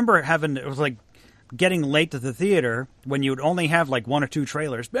because I remember it was like getting late to the theater when you would only have like 1 or 2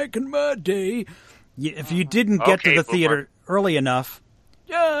 trailers. Back in my day, if you didn't get to the theater early enough,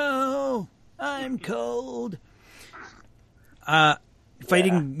 oh, I'm cold. If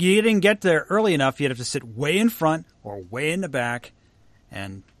you didn't get there early enough, you'd have to sit way in front or way in the back,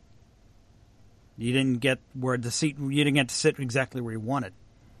 and you didn't get You didn't get to sit exactly where you wanted.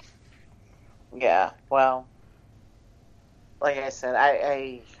 Yeah, well, like I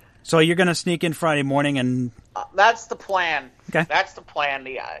said, So you're going to sneak in Friday morning, and that's the plan. Okay, that's the plan.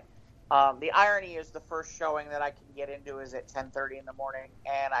 The irony is the first showing that I can get into is at 10:30 in the morning,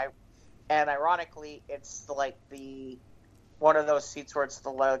 and ironically, it's like one of those seats where it's the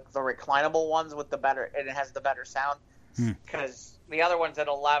reclinable ones with the better, and it has the better sound. Because the other one's at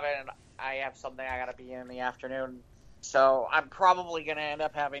 11, and I have something I got to be in the afternoon. So I'm probably going to end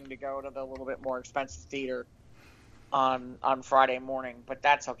up having to go to the little bit more expensive theater on Friday morning, but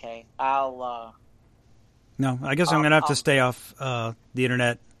that's okay. No, I guess I'm going to have to stay off the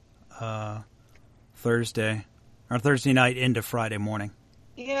internet Thursday night into Friday morning.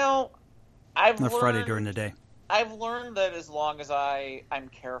 Friday during the day. I've learned that as long as I'm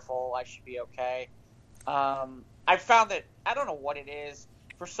careful, I should be okay. I found that, I don't know what it is,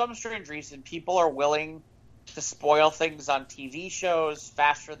 for some strange reason, people are willing to spoil things on TV shows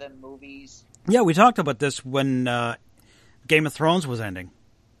faster than movies. Yeah, we talked about this when Game of Thrones was ending.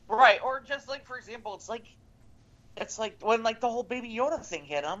 Right, or just like, for example, it's like when like the whole Baby Yoda thing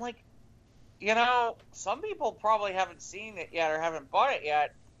hit. I'm like, some people probably haven't seen it yet or haven't bought it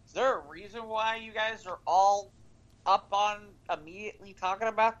yet. Is there a reason why you guys are all up on immediately talking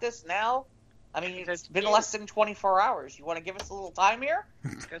about this now? I mean, it's been less than 24 hours. You want to give us a little time here?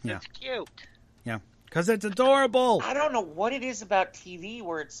 Because it's cute. Yeah. Because it's adorable. I don't know what it is about TV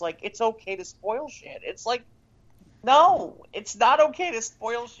where it's like, it's okay to spoil shit. It's like, no, it's not okay to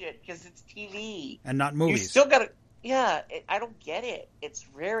spoil shit because it's TV. And not movies. You still got to, I don't get it. It's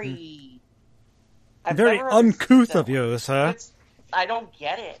very... Very uncouth of you, sir. I don't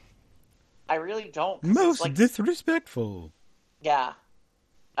get it. I really don't. Most disrespectful. Yeah.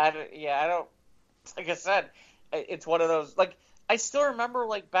 I don't... Like I said, it's one of those... Like, I still remember,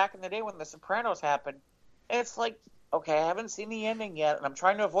 like, back in the day when The Sopranos happened, and it's like, okay, I haven't seen the ending yet, and I'm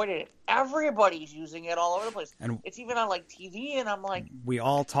trying to avoid it. Everybody's using it all over the place. And it's even on, like, TV, and I'm like... We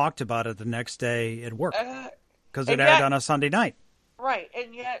all talked about it the next day at work. Because it aired on a Sunday night. Right,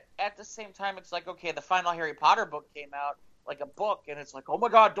 and yet, at the same time, it's like, okay, the final Harry Potter book came out, like a book, and it's like, oh my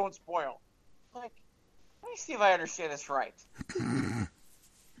god, don't spoil. Like, let me see if I understand this right.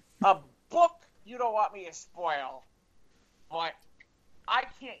 A book you don't want me to spoil, but I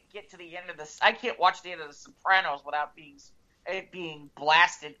can't get to the end of this. I can't watch the end of The Sopranos without it being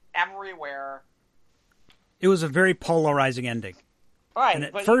blasted everywhere. It was a very polarizing ending. Right. And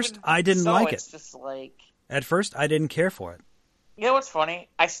at first, I didn't like it. It's just like... At first, I didn't care for it. You know what's funny?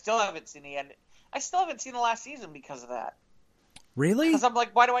 I still haven't seen the end. I still haven't seen the last season because of that. Really? Because I'm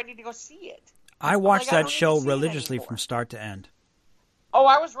like, why do I need to go see it? I watched that show religiously from start to end. Oh,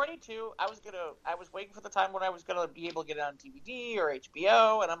 I was ready to. I was waiting for the time when I was gonna be able to get it on DVD or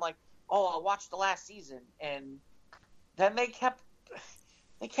HBO, and I'm like, oh, I'll watch the last season. And then they kept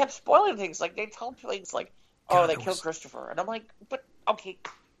spoiling things. Like they told things like, oh, they killed Christopher, and I'm like, but okay,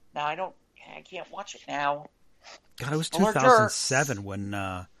 now I can't watch it now. God, it was 2007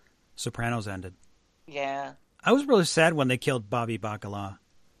 when Sopranos ended. Yeah. I was really sad when they killed Bobby Bacala.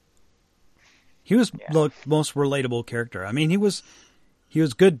 He was the most relatable character. I mean, he was a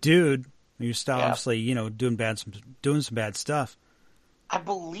good dude. He was still obviously, doing some bad stuff. I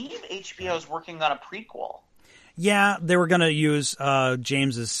believe HBO is working on a prequel. Yeah, they were going to use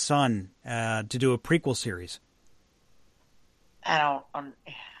James's son to do a prequel series. Why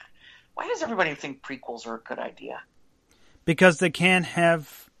does everybody think prequels are a good idea? Because they can't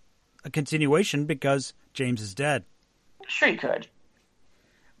have a continuation because James is dead. Sure you could.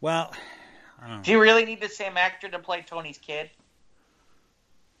 Well, I don't know. Do you really need the same actor to play Tony's kid?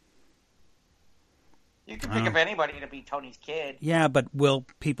 You can pick up anybody to be Tony's kid. Yeah, but will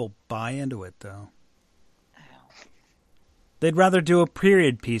people buy into it though? They'd rather do a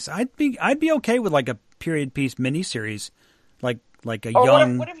period piece. I'd be okay with like a period piece miniseries, like a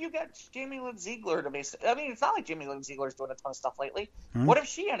young. What if you got Jamie Lynn Ziegler to be? I mean, it's not like Jamie Lynn Ziegler's doing a ton of stuff lately. What if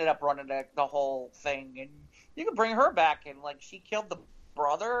she ended up running the whole thing, and you could bring her back and like she killed the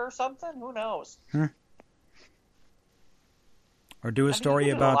brother or something? Who knows? Or do a story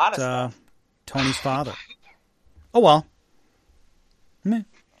about Tony's father. Oh well. Meh.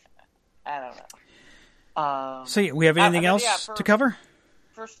 I don't know. So we have anything else to cover?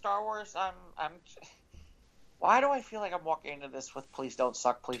 For Star Wars, why do I feel like I'm walking into this with "Please don't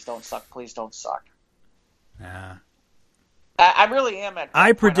suck, please don't suck, please don't suck"? Yeah. I really am at.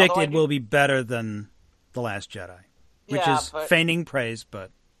 I predict it will be better than The Last Jedi, which is feigning praise,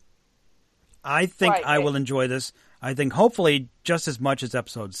 but I think I will enjoy this. I think hopefully just as much as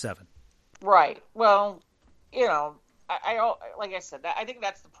Episode 7. Right. Well, you know, I like I said, I think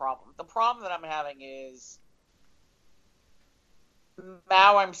that's the problem. The problem that I'm having is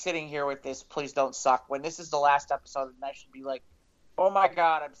now I'm sitting here with this "Please don't suck" when this is the last episode, and I should be like, "Oh my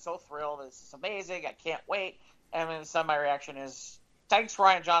god, I'm so thrilled! This is amazing! I can't wait!" And then some of my reaction is, "Thanks,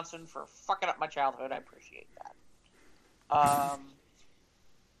 Rian Johnson, for fucking up my childhood. I appreciate that."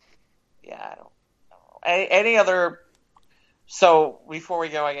 Yeah, I don't know. Any other? So before we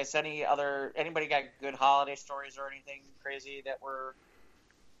go, I guess anybody got good holiday stories or anything crazy that were?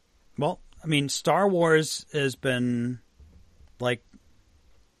 Well, I mean, Star Wars has been like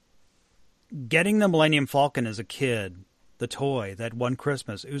getting the Millennium Falcon as a kid, the toy that one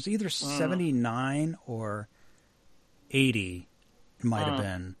Christmas. It was either 79 or 80. It might have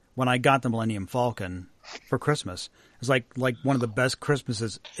been when I got the Millennium Falcon for Christmas. It was like one of the best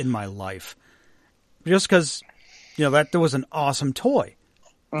Christmases in my life, just because. You know, that was an awesome toy,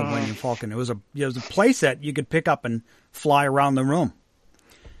 the Millennium Falcon. It was a play set you could pick up and fly around the room.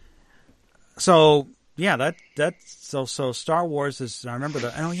 So yeah, so Star Wars is. I remember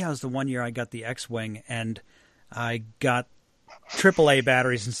it was the one year I got the X-wing and I got AAA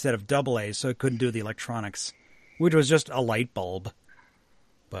batteries instead of AA, so it couldn't do the electronics, which was just a light bulb.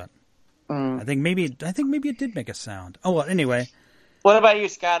 But I think maybe it did make a sound. Oh well, anyway. What about you,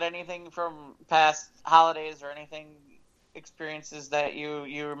 Scott? Anything from past holidays or anything experiences that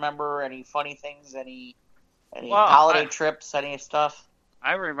you remember? Any funny things? Any holiday trips? Any stuff?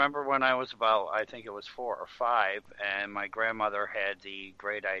 I remember when I was about, I think it was 4 or 5, and my grandmother had the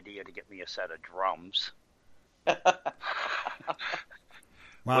great idea to get me a set of drums.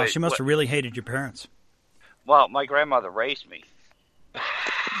 Wow, she must have really hated your parents. Well, my grandmother raised me.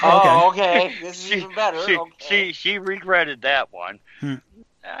 Oh, okay. This is even better. She regretted that one.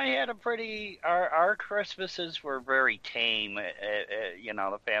 I had our Christmases were very tame. You know,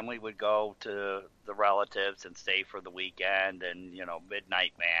 the family would go to the relatives and stay for the weekend, and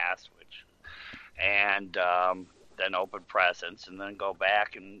midnight mass, and then open presents, and then go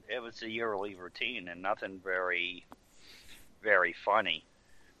back, and it was a yearly routine, and nothing very, very funny.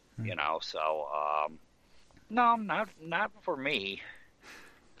 So no, not for me.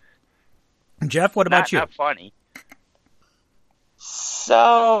 Jeff, what about you? Not funny.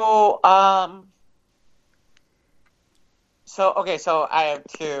 So I have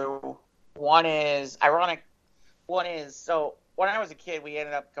two. One is ironic. One is, so when I was a kid, we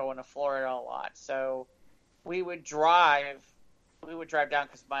ended up going to Florida a lot. So we would drive down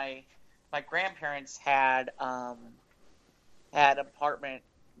because my grandparents had apartment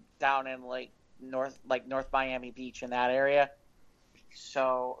down in North Miami Beach in that area.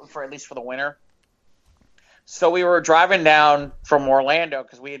 So at least for the winter. So we were driving down from Orlando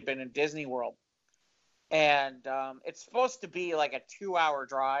because we had been in Disney World, and it's supposed to be like a 2-hour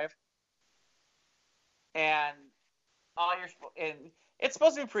drive, and it's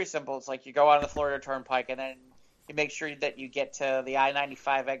supposed to be pretty simple. It's like you go out on the Florida Turnpike, and then you make sure that you get to the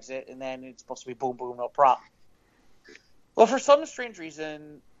I-95 exit, and then it's supposed to be boom, boom, no problem. Well, for some strange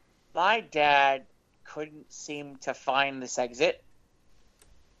reason, my dad couldn't seem to find this exit.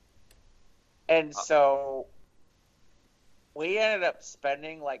 And so we ended up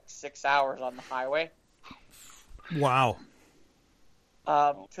spending 6 hours on the highway. Wow.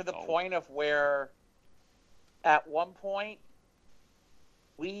 To the point of where at one point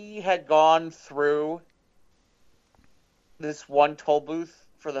we had gone through this one toll booth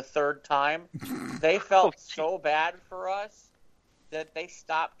for the third time. They felt so bad for us that they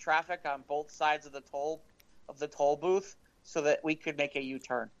stopped traffic on both sides of the toll booth so that we could make a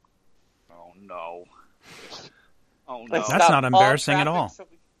U-turn. Oh no! That's not embarrassing at all. So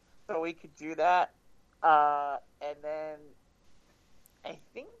we could do that, and then I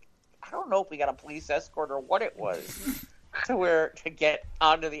don't know if we got a police escort or what it was to get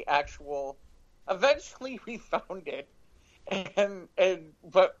onto the actual. Eventually, we found it,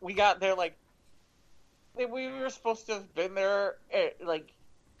 but we got there we were supposed to have been there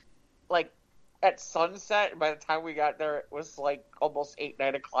at sunset. By the time we got there, it was almost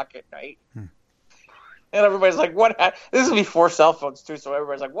 8-9 o'clock at night. And everybody's like, what happened? This is before cell phones, too, so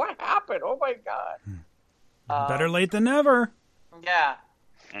everybody's like, what happened? Oh, my God. Better late than never. Yeah.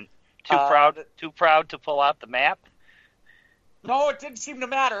 And too proud to pull out the map? No, it didn't seem to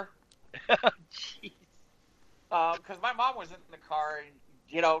matter. Jeez. Because my mom was in the car and,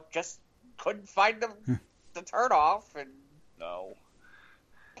 just couldn't find the turnoff, and no.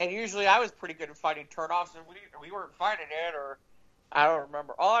 And usually I was pretty good at finding turnoffs, and we weren't finding it, or I don't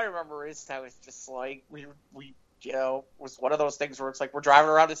remember. All I remember is that it was just like we was one of those things where it's like we're driving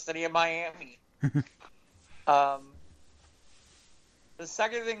around the city of Miami. The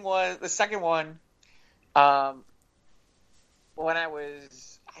second one, when I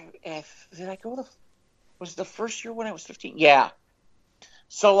was, was the first year when I was 15? Yeah.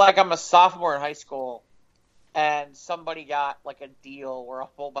 So like I'm a sophomore in high school, and somebody got like a deal where a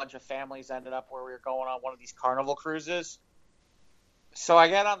whole bunch of families ended up where we were going on one of these Carnival cruises. So I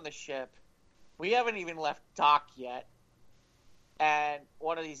get on the ship. We haven't even left dock yet. And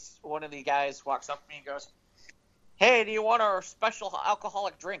one of the guys walks up to me and goes, "Hey, do you want our special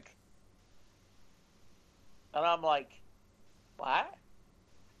alcoholic drink?" And I'm like, "What?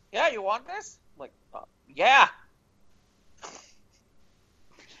 Yeah, you want this?" I'm like, yeah.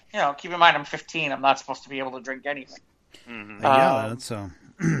 Keep in mind I'm 15. I'm not supposed to be able to drink anything. Mm-hmm. Yeah, that's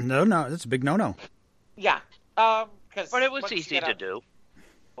no, that's a big no. Yeah, but it was easy to do.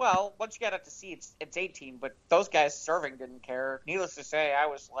 Well, once you get out to sea, it's 18. But those guys serving didn't care. Needless to say, I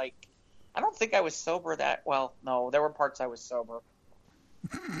was like, I don't think I was sober that well. No, there were parts I was sober.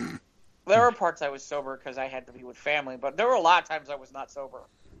 There were parts I was sober because I had to be with family, but there were a lot of times I was not sober.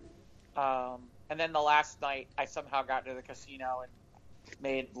 And then the last night, I somehow got to the casino and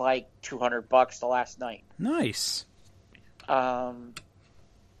made like $200 the last night. Nice. And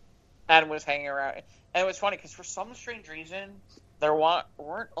was hanging around. And it was funny because for some strange reason, there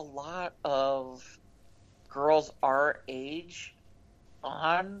weren't a lot of girls our age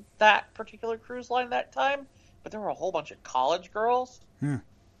on that particular cruise line that time, but there were a whole bunch of college girls.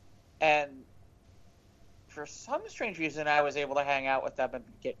 And for some strange reason, I was able to hang out with them and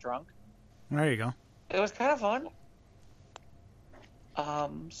get drunk. There you go. It was kind of fun.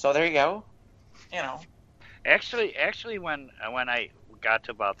 So there you go. Actually, when I got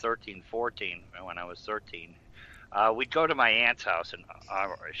to about 13, 14, when I was 13, we'd go to my aunt's house, and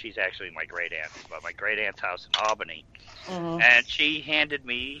she's actually my great aunt, but my great aunt's house in Albany, and she handed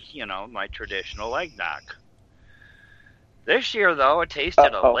me, my traditional eggnog. This year, though, it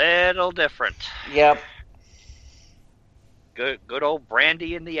tasted a little different. Yep. Good old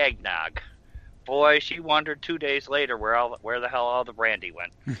brandy in the eggnog. Boy, she wondered 2 days later where the hell all the brandy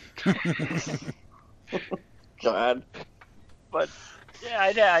went. God. But yeah,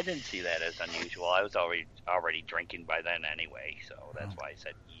 I didn't see that as unusual. I was already drinking by then anyway, so that's why I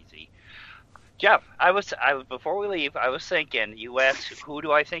said easy. Jeff, I was before we leave, I was thinking. You asked who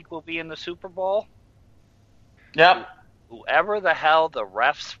do I think will be in the Super Bowl? Yep. Whoever the hell the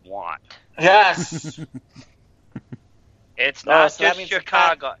refs want. Yes. It's not just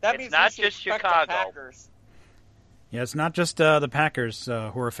Chicago. It's not just Chicago. Yeah, it's not just the Packers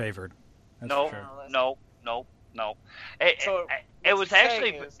who are favored. No. It was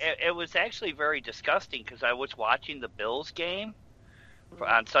actually very disgusting because I was watching the Bills game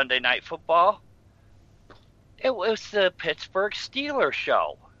on Sunday Night Football. It was the Pittsburgh Steelers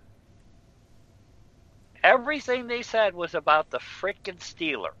show. Everything they said was about the frickin'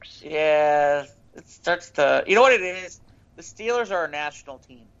 Steelers. Yeah, it starts to... You know what it is? The Steelers are a national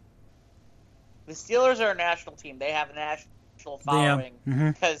team. They have a national following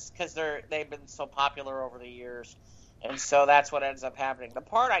because they've been so popular over the years. And so that's what ends up happening. The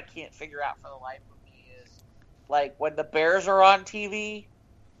part I can't figure out for the life of me is, like, when the Bears are on TV,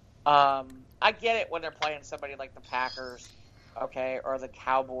 I get it when they're playing somebody like the Packers, okay, or the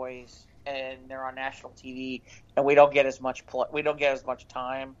Cowboys, and they're on national TV, and we don't get as much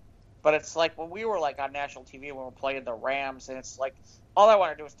time. But it's like when we were like on national TV when we were playing the Rams, and it's like all I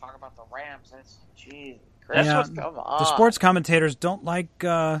want to do is talk about the Rams. And it's geez, Chris, come on. The sports commentators don't like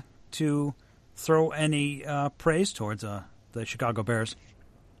to throw any praise towards the Chicago Bears.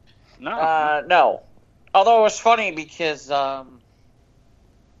 No. Although it was funny because it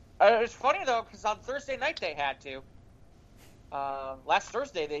was funny though because on Thursday night they had to. Last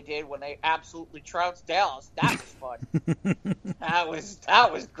Thursday they did when they absolutely trounced Dallas. That was fun. that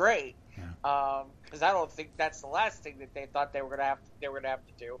was great. Because I don't think that's the last thing that they thought they were gonna have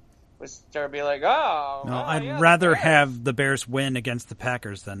to do was to be like, I'd rather have the Bears win against the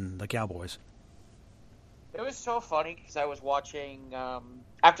Packers than the Cowboys. It was so funny because I was watching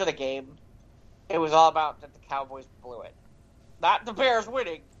after the game. It was all about that the Cowboys blew it, not the Bears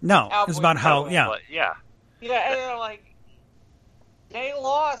winning. No, it's about how yeah, and they're like. They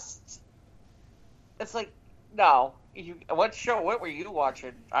lost. It's like, no. What were you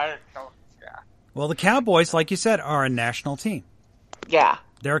watching? I don't. Yeah. Well, the Cowboys, like you said, are a national team. Yeah.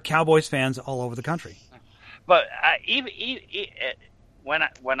 There are Cowboys fans all over the country. But even when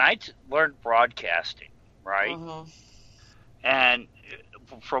I learned broadcasting, right? Mm-hmm. And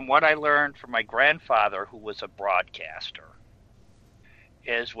from what I learned from my grandfather, who was a broadcaster,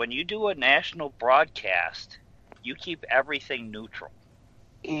 is when you do a national broadcast, you keep everything neutral.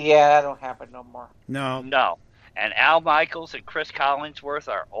 Yeah, that don't happen no more. No. And Al Michaels and Chris Collinsworth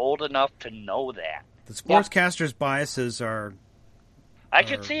are old enough to know that. The sportscasters' biases are... I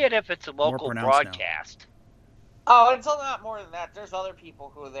could see it if it's a local broadcast. Now. Oh, it's a lot more than that. There's other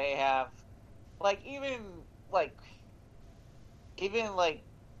people who they have... even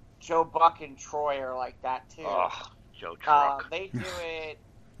Joe Buck and Troy are like that, too. Oh, Joe Truck. They do it...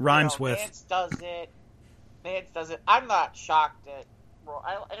 Rhymes with. Nance does it. I'm not shocked at...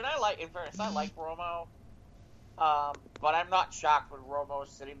 in fairness, I like Romo. But I'm not shocked when Romo's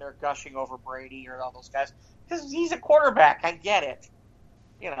sitting there gushing over Brady or all those guys. Because he's a quarterback. I get it.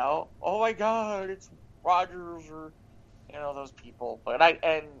 Oh my God, it's Rodgers or, those people.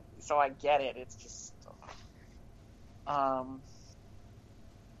 So I get it. It's just...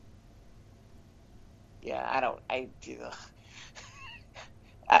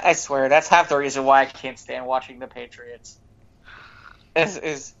 I swear, that's half the reason why I can't stand watching the Patriots.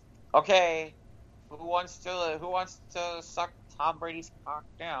 Is okay. Who wants to suck Tom Brady's cock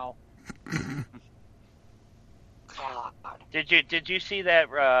now? God. Did you see that,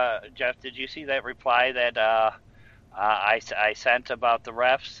 Jeff? Did you see that reply that I sent about the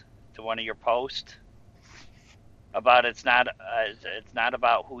refs to one of your posts? About it's not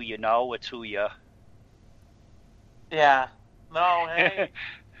about who you know, it's who you. Yeah. No. Hey.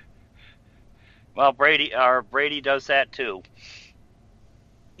 Well, Brady does that too.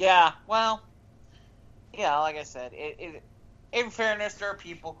 Yeah. Well. Yeah. Like I said, in fairness, there are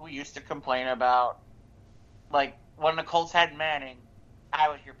people who used to complain about, like, when the Colts had Manning, I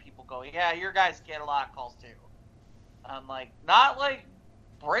would hear people go, "Yeah, your guys get a lot of calls too." I'm like, not like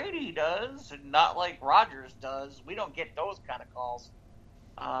Brady does, and not like Rodgers does. We don't get those kind of calls.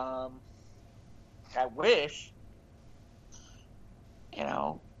 I wish.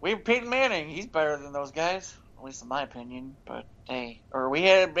 We have Peyton Manning. He's better than those guys, at least in my opinion. But hey, or we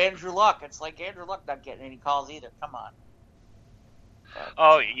had Andrew Luck. It's like Andrew Luck not getting any calls either. Come on.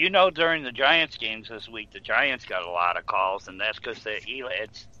 During the Giants games this week, the Giants got a lot of calls, and that's because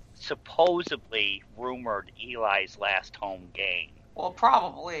it's supposedly rumored Eli's last home game. Well,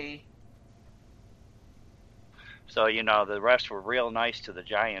 probably. So, the refs were real nice to the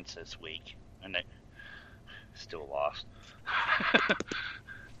Giants this week, and they still lost.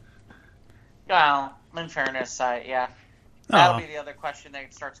 Well, in fairness, yeah. That'll be the other question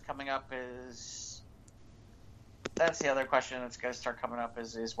that starts coming up That's the other question that's going to start coming up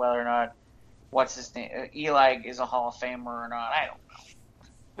is whether or not, what's his name, Eli is a Hall of Famer or not. I don't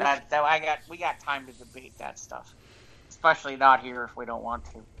know. We got time to debate that stuff. Especially not here if we don't want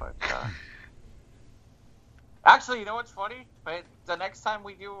to. But actually, you know what's funny? But the next time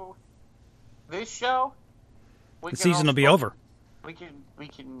we do this show, the season will be over. We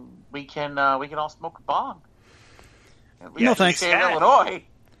can all smoke a bong. No thanks. In Illinois.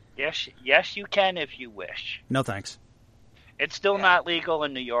 Yes, you can if you wish. No thanks. It's still not legal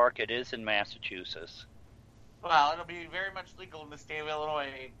in New York. It is in Massachusetts. Well, it'll be very much legal in the state of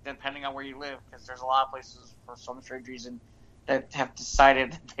Illinois, depending on where you live, because there's a lot of places, for some strange reason, that have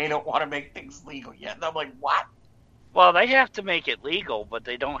decided that they don't want to make things legal yet. And I'm like, what? Well, they have to make it legal, but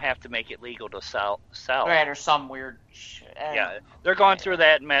they don't have to make it legal to sell. Right, or some weird shit. Yeah, they're going through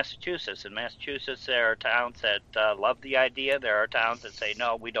that in Massachusetts. In Massachusetts, there are towns that love the idea. There are towns that say,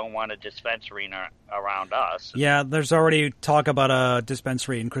 no, we don't want a dispensary around us. Yeah, there's already talk about a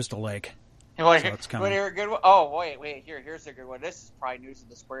dispensary in Crystal Lake. It's coming. Hear a good one? Oh, wait, here's a good one. This is probably news of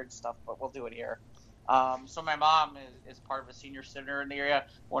the squared stuff, but we'll do it here. So my mom is part of a senior center in the area.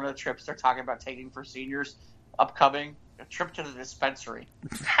 One of the trips they're talking about taking for seniors upcoming, a trip to the dispensary.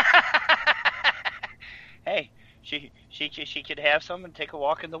 Hey, she could have some and take a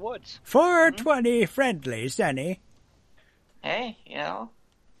walk in the woods. 420 friendly, Sonny. Hey,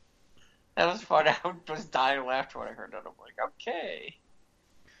 that was fun. I was dying of laughter when I heard that. I'm like, okay.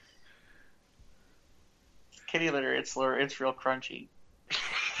 Kitty litter, it's real crunchy.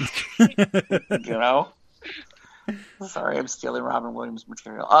 Sorry, I'm stealing Robin Williams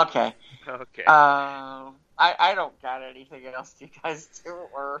material. Okay. I don't got anything else. Do you guys do?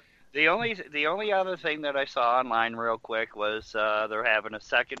 Or the only other thing that I saw online real quick was they're having a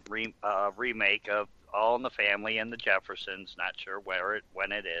second remake of All in the Family and the Jeffersons. Not sure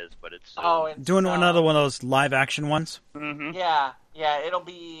when it is, but it's doing another one of those live action ones. Mm-hmm. Yeah, it'll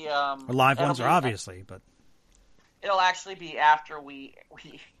be live ones are obviously, but it'll actually be after we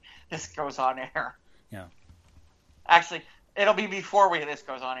this goes on air. Yeah. Actually, It'll be before this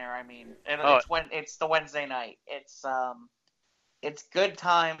goes on air. I mean, it's the Wednesday night. It's good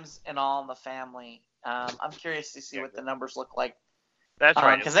times and All in the Family. I'm curious to see what the numbers look like. That's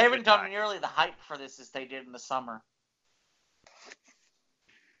right. Because they haven't done nearly the hype for this as they did in the summer.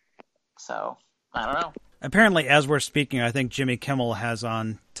 So, I don't know. Apparently, as we're speaking, I think Jimmy Kimmel has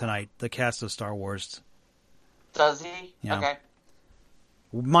on tonight the cast of Star Wars. Does he? Yeah. Okay.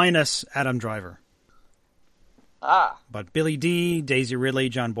 Minus Adam Driver. But Billy D, Daisy Ridley,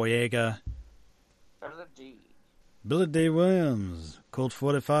 John Boyega. Billy D. Billy D. Williams, Colt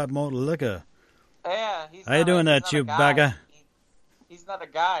 45 Malt Liquor. Yeah, how you doing there, Chewbacca? He's not a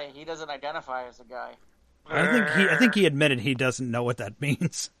guy. He doesn't identify as a guy. I think he admitted he doesn't know what that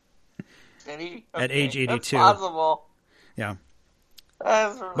means. Did he? Okay. At age 82. That's possible. Yeah.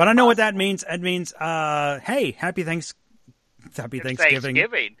 That's really but I know what that means. It means, hey, happy Thanksgiving. Happy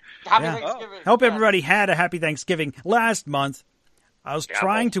Thanksgiving. Hope everybody had a happy Thanksgiving last month. I was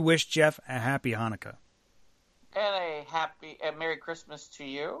trying to wish Jeff a happy Hanukkah. And a Merry Christmas to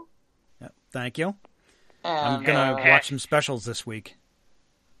you. Yep, thank you. And, I'm going to watch some specials this week.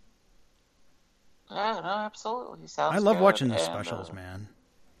 Yeah, no, absolutely. I love watching the specials, man.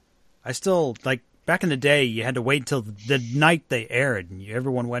 I still, back in the day, you had to wait until the night they aired, and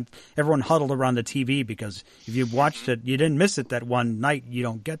everyone huddled around the TV, because if you watched it, you didn't miss it that one night, you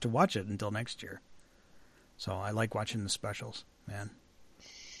don't get to watch it until next year. So I like watching the specials, man.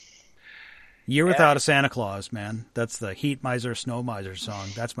 Year Without a Santa Claus, man. That's the Heat Miser, Snow Miser song.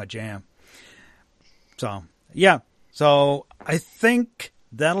 That's my jam. So, yeah. So I think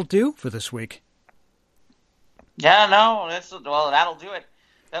that'll do for this week. Yeah, no, that'll do it.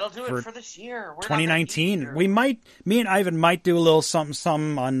 That'll do it for this year. We're 2019. Me and Ivan might do a little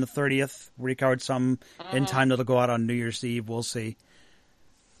something on the 30th. Record some in time that'll go out on New Year's Eve. We'll see.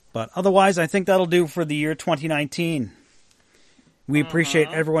 But otherwise, I think that'll do for the year 2019. We appreciate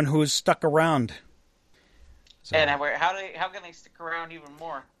everyone who's stuck around. So, and how can they stick around even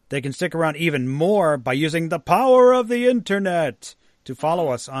more? They can stick around even more by using the power of the internet to follow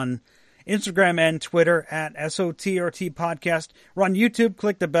us on Instagram and Twitter at SOTRT Podcast. We're on YouTube.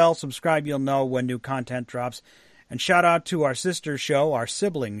 Click the bell. Subscribe. You'll know when new content drops. And shout out to our sister show, our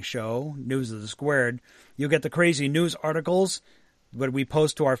sibling show, News of the Squared. You'll get the crazy news articles that we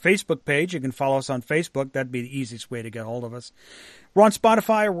post to our Facebook page. You can follow us on Facebook. That'd be the easiest way to get hold of us. We're on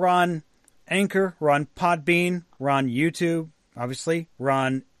Spotify. We're on Anchor. We're on Podbean. We're on YouTube, obviously. We're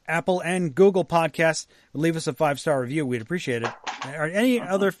on Apple and Google Podcasts. Leave us a 5-star review. We'd appreciate it. Or any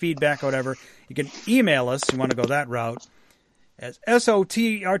other feedback, whatever. You can email us if you want to go that route as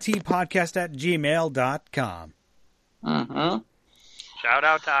sotrtpodcast@gmail.com. Mm-hmm. Shout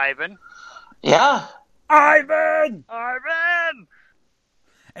out to Ivan. Yeah. Ivan!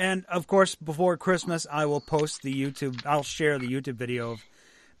 And, of course, before Christmas, I'll share the YouTube video of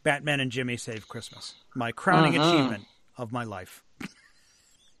Batman and Jimmy Save Christmas. My crowning achievement of my life.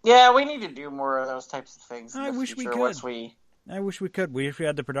 Yeah, we need to do more of those types of things. I wish we could. I wish we could. We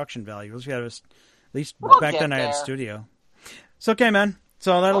had the production value. We had at least back then I had a studio. It's okay, man.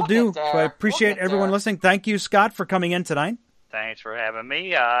 So that'll do. So I appreciate everyone listening. Thank you, Scott, for coming in tonight. Thanks for having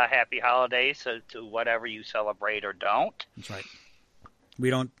me. Happy holidays to whatever you celebrate or don't. That's right. We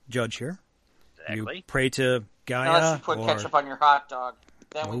don't judge here. Exactly. You pray to Gaia. Unless you put ketchup on your hot dog,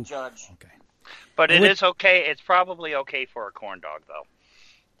 then we judge. Okay. But it is okay. It's probably okay for a corn dog, though.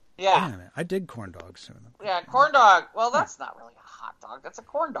 Yeah. I dig corn dogs. Yeah, corn dog. Well, that's not really a hot dog. That's a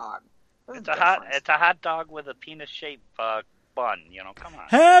corn dog. It's a hot dog with a penis-shaped bun. Come on.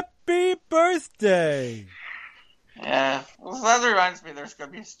 Happy birthday! Yeah. Well, that reminds me. There's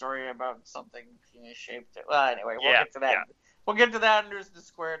going to be a story about something penis-shaped. Well, anyway, we'll get to that. Yeah. We'll get to that in News of the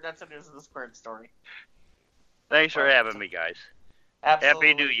Squared. That's a News of the Squared story. Thanks for having me, guys. Absolutely.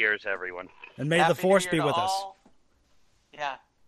 Happy New Year's, everyone. And may the Force be with us. Yeah.